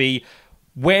doing would be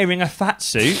wearing a fat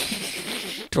suit,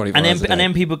 24 and hours a day.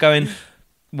 then people going,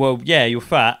 "Well, yeah, you're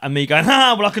fat," and me going,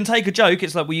 well, I can take a joke.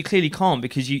 It's like, well, you clearly can't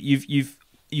because you've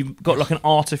got like an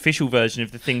artificial version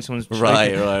of the thing someone's joking.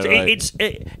 Right. It's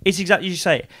exactly as you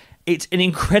say. It's an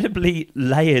incredibly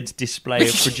layered display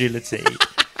of fragility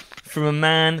from a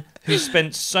man who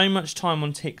spent so much time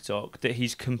on TikTok that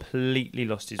he's completely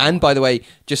lost his mind. And by the way,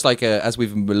 just like as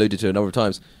we've alluded to a number of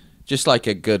times, just like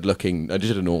a good-looking,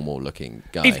 just a normal-looking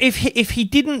guy. If he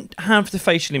didn't have the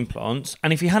facial implants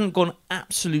and if he hadn't gone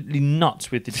absolutely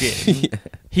nuts with the gym,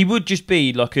 he would just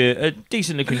be like a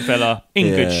decent-looking fella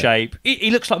in good shape. He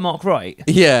looks like Mark Wright.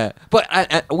 Yeah, but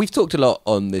we've talked a lot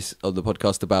on the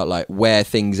podcast about like where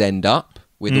things end up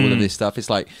with all of this stuff. It's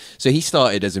like, so he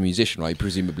started as a musician, right?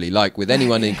 Presumably, like with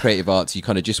anyone in creative arts, you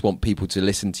kind of just want people to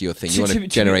listen to your thing. You want to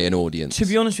generate an audience. To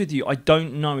be honest with you, I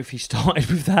don't know if he started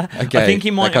with that. Okay, I think he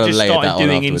might have just started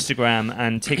doing afterwards. Instagram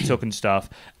and TikTok and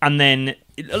stuff. And then,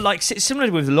 like,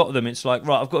 similar with a lot of them, it's like,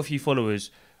 right, I've got a few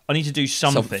followers. I need to do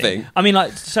something. I mean,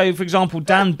 like, so for example,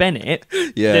 Dan Bennett.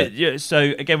 So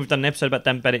again, we've done an episode about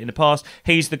Dan Bennett in the past.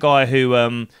 He's the guy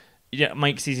who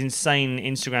makes these insane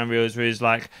Instagram reels where he's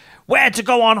like, "Where to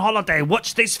go on holiday?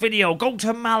 Watch this video. Go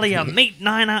to Malia. Meet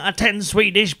 9 out of 10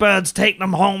 Swedish birds. Take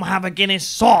them home. Have a Guinness.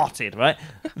 Sorted." Right?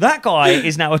 That guy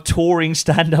is now a touring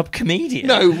stand-up comedian.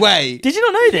 No way. Did you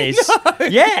not know this? No.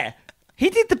 Yeah. He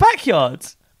did the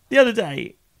backyards the other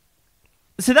day.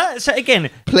 So again,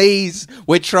 please,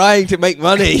 we're trying to make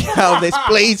money out of this.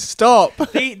 Please stop.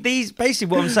 These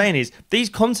basically what I'm saying is these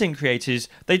content creators,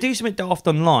 they do something daft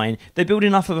online, they build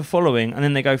enough of a following, and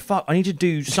then they go, "Fuck, I need to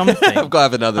do something. I've got to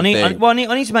have another thing. I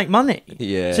need to make money."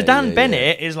 Yeah. So Dan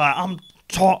Bennett is like, "I'm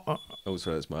top." Oh,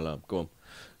 sorry, that's my alarm. Go on.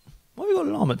 Why have you got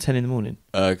an alarm at 10 in the morning?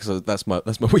 Because that's my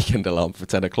weekend alarm for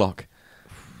 10 o'clock.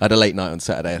 I had a late night on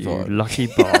Saturday. I thought, lucky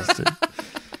bastard.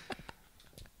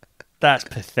 That's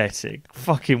pathetic.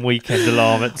 Fucking weekend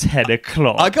alarm at 10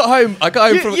 o'clock. I got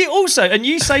home from... You also, and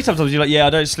you say sometimes, you're like, "Yeah,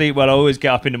 I don't sleep well, I always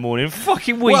get up in the morning."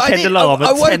 Fucking weekend alarm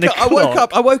at 10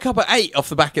 o'clock. I woke up at 8 off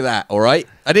the back of that, all right?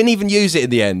 I didn't even use it in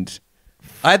the end.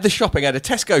 I had the shopping. I had a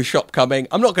Tesco shop coming.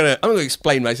 I'm not gonna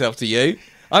explain myself to you.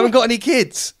 I haven't got any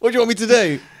kids. What do you want me to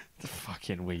do? The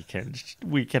fucking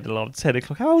weekend alarm, 10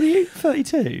 o'clock. How old are you?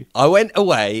 32? I went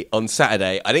away on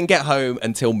Saturday. I didn't get home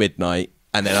until midnight.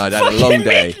 And then I'd had a long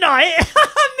day. Midnight?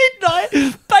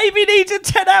 Baby needs a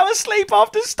 10-hour sleep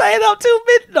after staying up till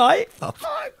midnight.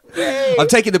 I'm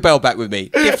taking the bell back with me.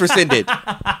 Gift rescinded.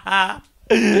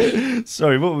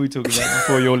 Sorry, what were we talking about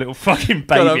before your little fucking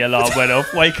baby alarm went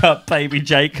off? Wake up, baby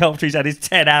Jake, after he's had his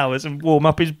 10 hours and warm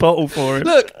up his bottle for him.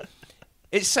 Look,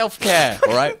 it's self-care,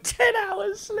 all right? 10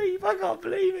 hours sleep, I can't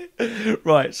believe it.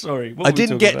 Right, sorry. I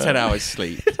didn't get 10 hours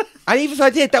sleep. And even if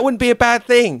I did, that wouldn't be a bad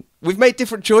thing. We've made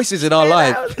different choices in our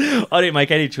life. I didn't make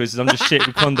any choices. I'm just shit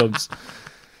with condoms.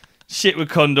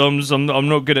 I'm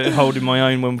not good at holding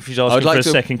my own when she's asking for a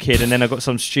second kid, and then I've got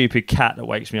some stupid cat that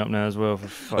wakes me up now as well.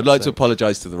 I'd like to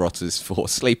apologise to the Rotters for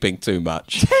sleeping too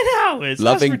much. 10 hours?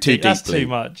 Loving too deeply.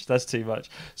 That's too much.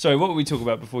 Sorry, what were we talking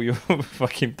about before your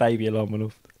fucking baby alarm went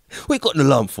off? What you got an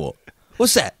alarm for?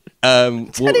 What's that? 10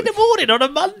 in the morning on a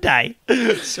Monday.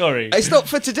 Sorry. It's not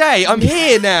for today. I'm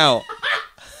here now.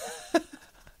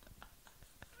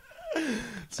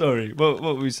 Sorry, what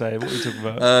were we saying? What were we talking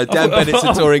about? Dan Bennett's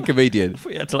a touring comedian. I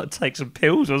thought you had to like take some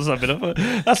pills or something.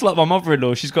 That's like my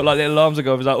mother-in-law. She's got like little alarms that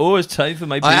go. I was like, "Oh, it's time for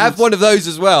my pills." I have one of those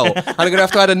as well, and I'm going to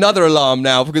have to add another alarm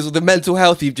now because of the mental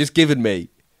health you've just given me.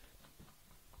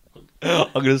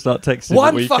 I'm going to start texting.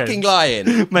 One fucking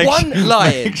lion.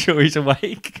 Make sure he's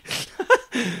awake.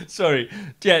 Sorry,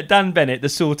 yeah, Dan Bennett, the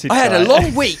sorted. I had a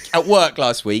long week at work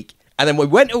last week. And then we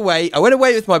went away. I went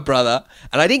away with my brother,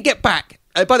 and I didn't get back.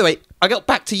 By the way, I got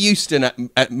back to Euston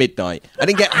at midnight. I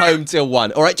didn't get home till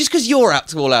 1. All right, just because you're out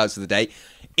to all hours of the day.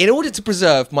 In order to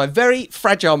preserve my very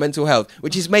fragile mental health,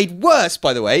 which is made worse,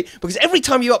 by the way, because every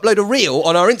time you upload a reel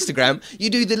on our Instagram, you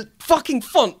do the fucking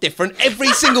font different every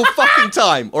single fucking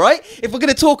time, all right? If we're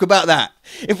going to talk about that,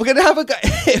 if we're going to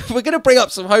if we're going to bring up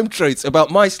some home truths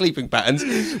about my sleeping patterns,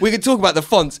 we can talk about the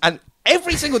fonts and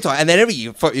every single time, and then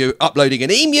you're uploading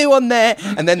an emu on there,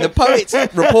 and then the poet's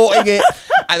reporting it,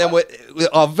 and then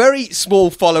our very small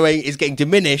following is getting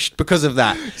diminished because of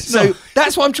that. So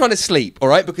that's why I'm trying to sleep, all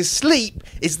right? Because sleep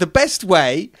is the best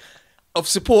way of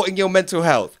supporting your mental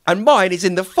health, and mine is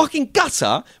in the fucking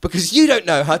gutter because you don't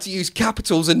know how to use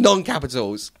capitals and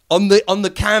non-capitals on the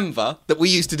Canva that we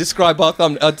use to describe our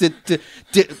thumbnail.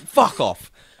 Fuck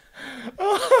off.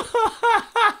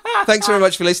 Thanks very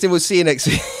much for listening. We'll see you next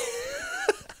week.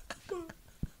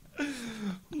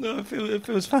 No, it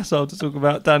feels facile to talk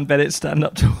about Dan Bennett's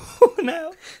stand-up tour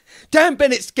now. Dan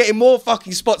Bennett's getting more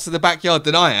fucking spots in the backyard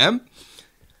than I am.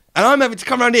 And I'm having to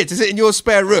come around here to sit in your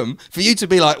spare room for you to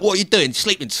be like, what are you doing?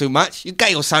 Sleeping too much? You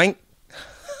gay or something?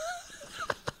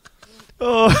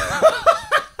 Oh.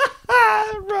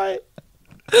 Right.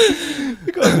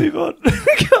 We gotta move on.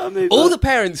 All the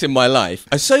parents in my life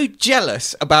are so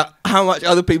jealous about how much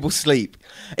other people sleep.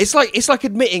 It's like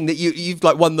admitting that you've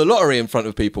like won the lottery in front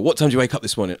of people. What time did you wake up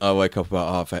this morning? I woke up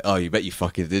about 8:30. Oh, you bet you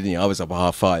fucking didn't you? I was up at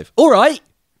 5:30. All right.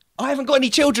 I haven't got any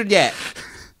children yet.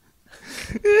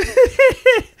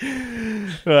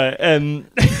 Right.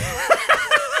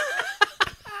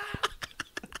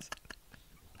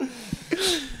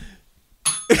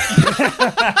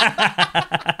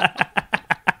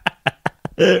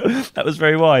 That was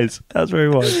very wise.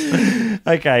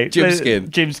 Okay,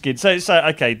 Gymskin. So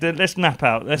okay, let's map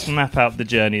out the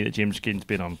journey that Gymskin's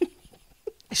been on.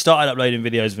 He started uploading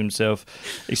videos of himself.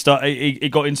 He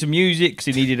got into music because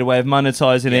he needed a way of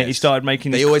monetizing it. He started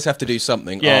making. They always have to do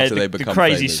something after they become the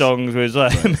crazy famous. songs was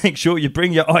like, make sure you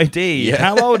bring your ID. Yeah.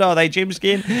 How old are they,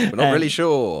 Gymskin? We're not really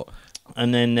sure.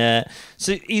 And then,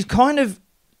 so he's kind of.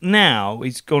 Now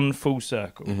he's gone full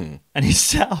circle and he's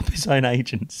set up his own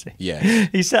agency. Yeah,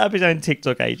 he set up his own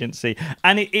TikTok agency,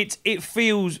 and it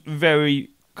feels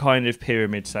very kind of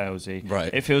pyramid salesy.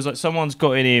 Right. It feels like someone's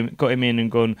got him in and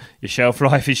gone, your shelf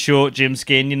life is short,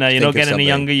 Gymskin. You know, you're not getting any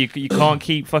younger. You can't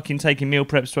keep fucking taking meal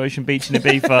preps to Ocean Beach in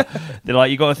Ibiza. They're like,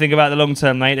 you got to think about the long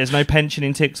term, mate. There's no pension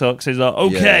in TikTok. So he's like,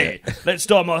 okay, let's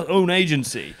start my own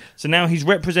agency. So now he's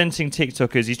representing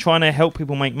TikTokers. He's trying to help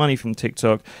people make money from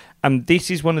TikTok. And this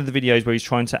is one of the videos where he's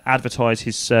trying to advertise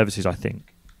his services, I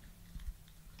think.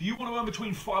 Do you want to earn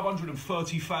between £500 and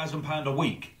 £30,000 a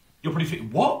week? You're probably thinking,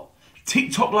 what?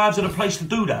 TikTok lives are the place to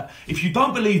do that. If you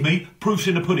don't believe me, proof's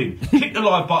in the pudding. Click the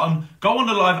live button, go on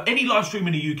the live, any live stream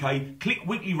in the UK, click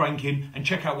weekly ranking and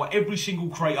check out what every single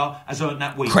creator has earned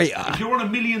that week. If you're on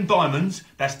 $1 million diamonds,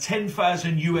 that's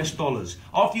 10,000 US dollars.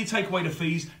 After you take away the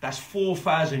fees, that's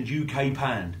 4,000 UK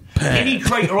pound. Any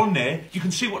creator on there, you can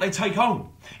see what they take home.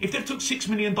 If they took 6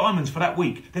 million diamonds for that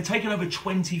week, they're taking over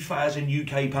 20,000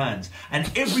 UK pounds.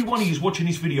 And every one of you watching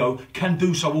this video can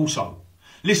do so also.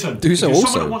 Listen, if you're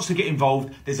someone that wants to get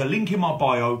involved, there's a link in my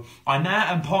bio. I now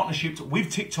am partnershipped with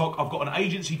TikTok. I've got an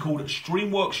agency called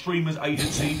Streamwork Streamers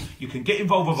Agency. You can get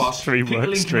involved with us. Click the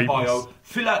link in the bio.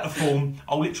 Fill out the form.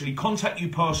 I'll literally contact you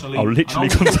personally. I'll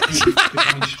contact you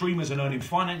becoming streamers and earning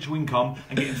financial income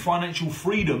and getting financial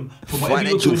freedom from whatever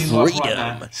you're doing in life right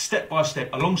now, step by step,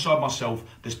 alongside myself.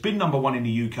 That's been #1 in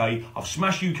the UK. I've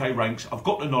smashed UK ranks. I've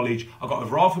got the knowledge. I've got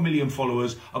over 500,000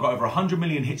 followers. I've got over 100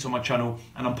 million hits on my channel,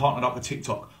 and I'm partnered up with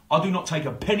TikTok. I do not take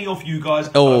a penny off you guys.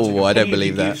 I don't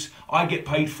believe that. Gifts. I get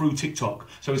paid through TikTok.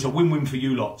 So it's a win-win for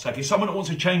you lot. So if you're someone that wants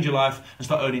to change your life and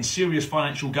start earning serious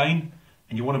financial gain,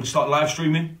 and you want to start live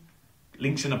streaming,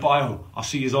 links in the bio. I'll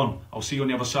see you on. I'll see you on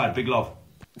the other side. Big love.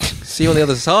 See you on the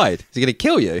other side. Is he going to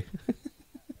kill you?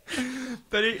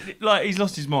 But he's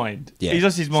lost his mind. Yeah, he's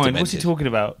lost his mind. What's he talking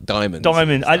about? Diamonds.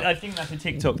 I think that's a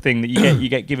TikTok thing that you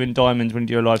get given diamonds when you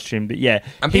do a live stream. But yeah,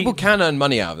 and people can earn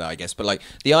money out of that, I guess. But like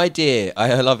the idea,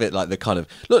 I love it. Like the kind of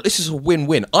look, this is a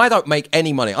win-win. I don't make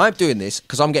any money. I'm doing this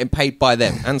because I'm getting paid by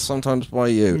them and sometimes by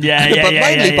you. But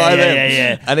mainly by them.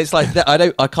 Yeah. And it's like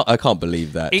I can't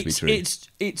believe that to be true.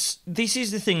 This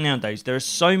is the thing nowadays. There are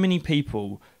so many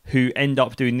people who end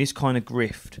up doing this kind of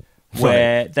grift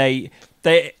where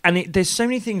there's so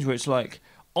many things where it's like,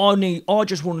 I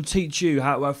just want to teach you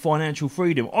how to have financial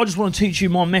freedom. I just want to teach you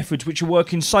my methods, which are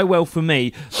working so well for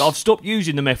me that I've stopped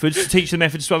using the methods to teach the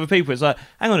methods to other people. It's like,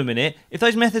 hang on a minute. If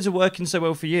those methods are working so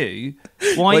well for you,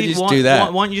 why aren't you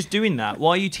just doing that?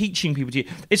 Why are you teaching people to?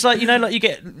 It's like, like you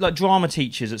get like drama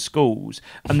teachers at schools,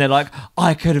 and they're like,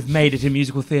 I could have made it in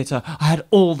musical theatre. I had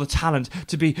all the talent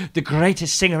to be the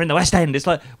greatest singer in the West End. It's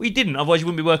like, well, you didn't. Otherwise, you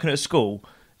wouldn't be working at a school.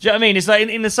 Do you know what I mean? It's like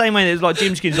in the same way that like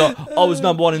Gymskin's like, I was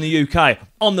 #1 in the UK.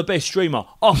 I'm the best streamer.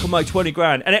 I can make 20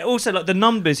 grand. And it also, like, the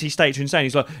numbers he states are insane.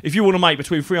 He's like, if you want to make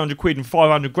between 300 quid and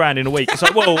 500 grand in a week, it's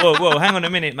like, whoa, hang on a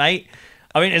minute, mate.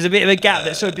 I mean, there's a bit of a gap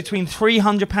that's sort of between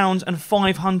 £300 and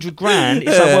 500 grand.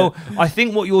 It's like, well, I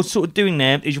think what you're sort of doing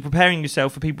there is you're preparing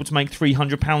yourself for people to make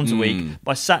 £300 a week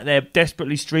by sat there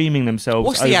desperately streaming themselves.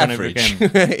 What's over the and over average?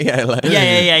 again.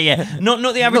 Yeah.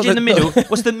 Not the average in the middle.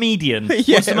 What's the median?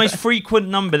 What's the most frequent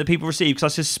number that people receive?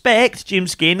 Because I suspect,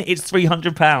 Gymskin, it's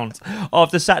 £300.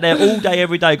 After sat there all day,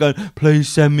 every day going, please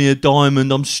send me a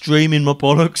diamond. I'm streaming my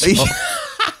bollocks.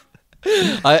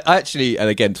 I actually, and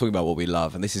again, talking about what we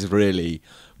love, and this is really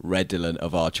redolent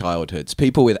of our childhoods.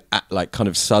 People with like kind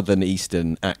of southern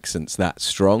eastern accents that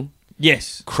strong.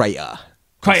 Yes. Creator.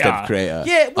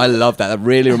 Yeah. Well, I love that. That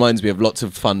really reminds me of lots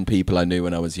of fun people I knew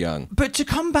when I was young. But to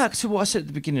come back to what I said at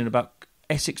the beginning about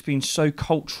Essex being so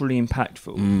culturally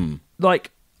impactful,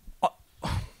 like,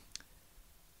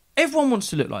 everyone wants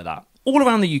to look like that. All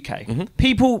around the UK.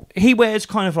 People, he wears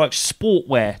kind of like sport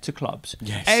wear to clubs.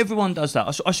 Yes. Everyone does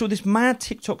that. I saw this mad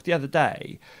TikTok the other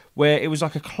day where it was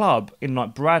like a club in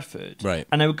like Bradford. Right.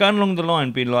 And they were going along the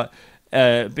line being like,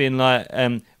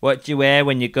 what do you wear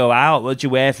when you go out? What do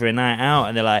you wear for a night out?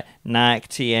 And they're like,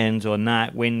 Nike TNs or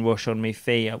Nike Windrush on me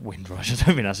feet. Windrush, I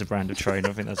don't think that's a brand of trainer.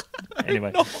 I think that's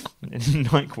anyway.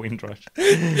 Nike Windrush.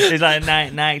 It's like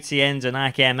Nike TNs or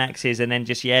Nike Air Maxes, and then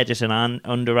just an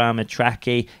Under Armour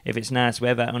trackie. If it's nice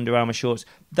weather, Under Armour shorts.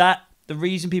 The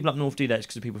reason people up north do that is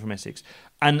because of people from Essex.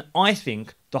 And I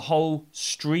think the whole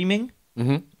streaming,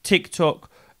 TikTok,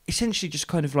 essentially just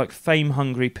kind of like fame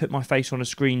hungry, put my face on a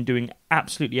screen doing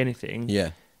absolutely anything.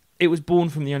 Yeah. It was born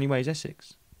from The Only Way is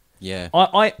Essex. Yeah.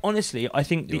 I honestly, I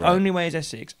think You're The right. Only Way is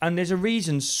Essex, and there's a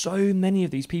reason so many of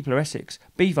these people are Essex.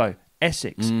 Bevo,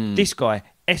 Essex. This guy,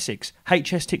 Essex.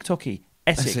 HS TikToky,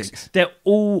 Essex. They're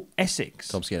all Essex.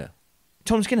 Tom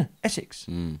Skinner, Essex.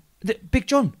 Big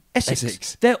John,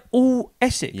 Essex. They're all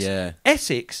Essex. Yeah.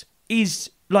 Essex is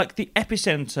like the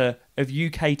epicenter of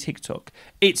UK TikTok.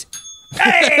 It's...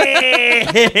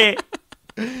 Hey!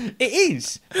 It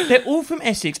is. They're all from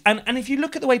Essex, and if you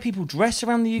look at the way people dress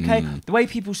around the UK, the way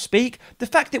people speak, the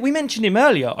fact that we mentioned him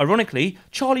earlier, ironically,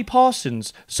 Charlie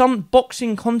Parsons, some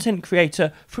boxing content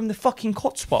creator from the fucking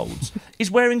Cotswolds, is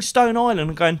wearing Stone Island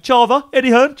and going, Chava,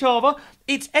 Eddie Hearn, Chava.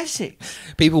 It's Essex.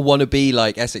 people want to be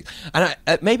like Essex, and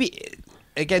maybe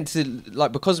again to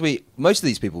like, because most of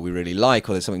these people we really like,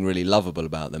 or there's something really lovable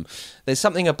about them. There's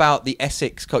something about the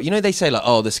Essex, they say like,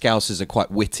 oh, the Scousers are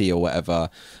quite witty or whatever,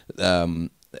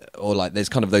 or like there's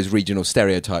kind of those regional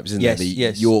stereotypes, isn't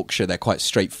there? Yorkshire, they're quite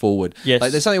straightforward. Yes.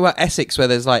 Like there's something about Essex where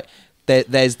there's like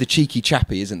there's the cheeky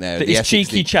chappy, isn't there? It's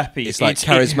cheeky chappy. It's like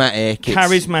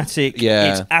charismatic.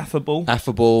 It's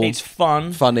affable. It's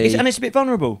fun. Funny. And it's a bit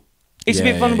vulnerable. It's a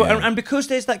bit vulnerable, and because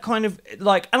there's that kind of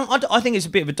like, and I think it's a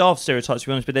bit of a daft stereotype to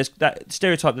be honest, but there's that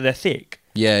stereotype that they're thick,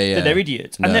 that they're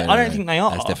idiots, and I don't think they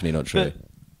are. That's definitely not true. But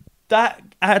that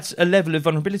adds a level of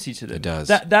vulnerability to them. It does.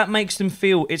 That makes them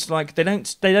feel it's like they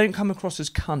don't come across as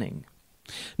cunning.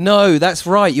 No, that's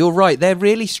right. You're right. They're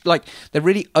really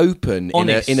open,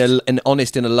 Honest. in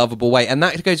honest, in a lovable way, and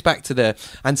that goes back to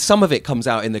and some of it comes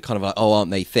out in the kind of like, oh,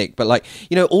 aren't they thick? But like,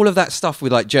 all of that stuff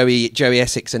with like Joey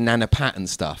Essex and Nana Pat and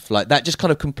stuff like that, just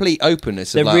kind of complete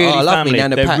openness. They're of like, really oh, I love family. me,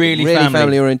 Nana They're Pat, really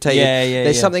family orientated.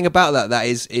 There's Yeah. something about that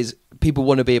is people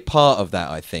want to be a part of that,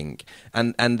 I think,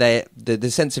 and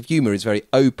the sense of humour is very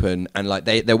open, and like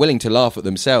they're willing to laugh at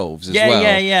themselves as well.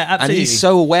 Yeah, absolutely. And he's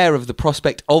so aware of the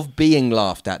prospect of being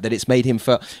laughed at that it's made him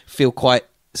feel quite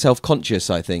self-conscious,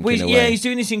 I think. Well, in a way. he's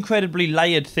doing this incredibly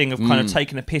layered thing of kind of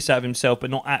taking a piss out of himself, but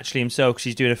not actually himself, because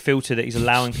he's doing a filter that he's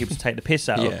allowing people to take the piss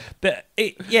out of. But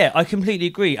I completely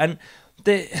agree, and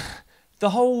the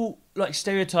whole like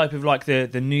stereotype of like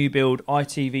the new build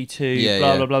ITV2,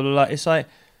 blah blah blah. It's like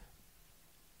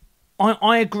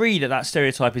I agree that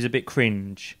stereotype is a bit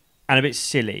cringe and a bit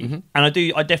silly, and I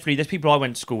definitely, there's people I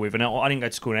went to school with, and I didn't go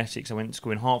to school in Essex. I went to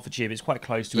school in Hertfordshire, but it's quite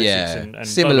close to Essex, and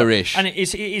similar-ish. And it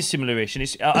is similar-ish,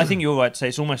 and I think you're right to say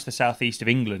it's almost the southeast of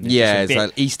England. It's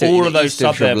like all of those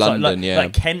suburbs, of London,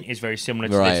 like Kent is very similar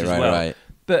to this as well. Right.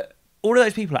 But all of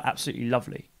those people are absolutely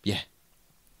lovely. Yeah.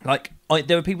 Like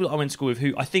there were people that I went to school with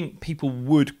who I think people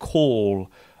would call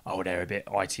oh, they're a bit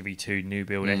ITV2 new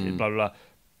build, blah, blah, blah.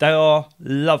 They are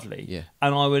lovely. Yeah.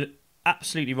 And I would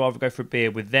absolutely rather go for a beer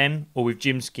with them or with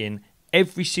Gymskin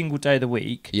every single day of the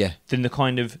week than the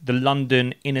kind of the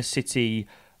London inner city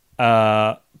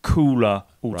cooler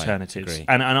alternatives. Right,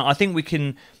 and I think we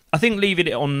can, I think leaving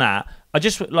it on that, I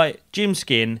just like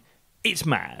Gymskin, it's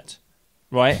mad,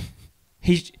 right?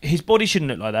 His body shouldn't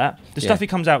look like that. The stuff he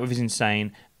comes out with is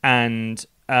insane. And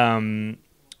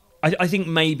I think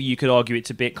maybe you could argue it's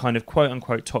a bit kind of quote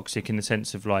unquote toxic in the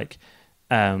sense of like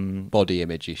body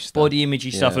imagey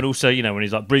stuff. And also, you know, when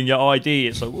he's like, bring your ID,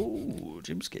 it's like, ooh,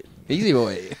 Gymskin. Easy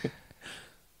boy.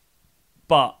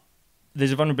 But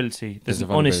there's a vulnerability, there's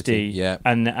an honesty,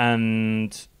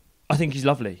 and I think he's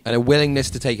lovely. And a willingness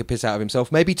to take a piss out of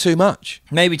himself, maybe too much.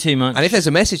 And if there's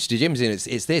a message to Gymskin,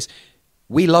 it's this: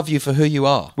 we love you for who you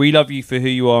are. We love you for who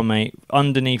you are, mate.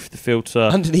 Underneath the filter,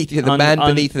 underneath the man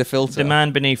beneath the filter, the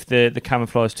man beneath the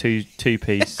camouflage two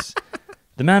piece,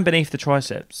 the man beneath the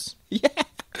triceps. Yeah,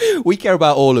 we care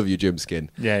about all of you, Gymskin.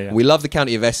 Yeah. We love the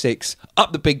County of Essex,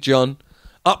 up the Big John,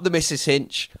 up the Mrs.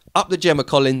 Hinch, up the Gemma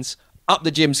Collins, up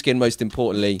the Gymskin. Most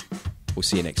importantly, we'll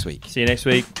see you next week. See you next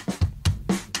week.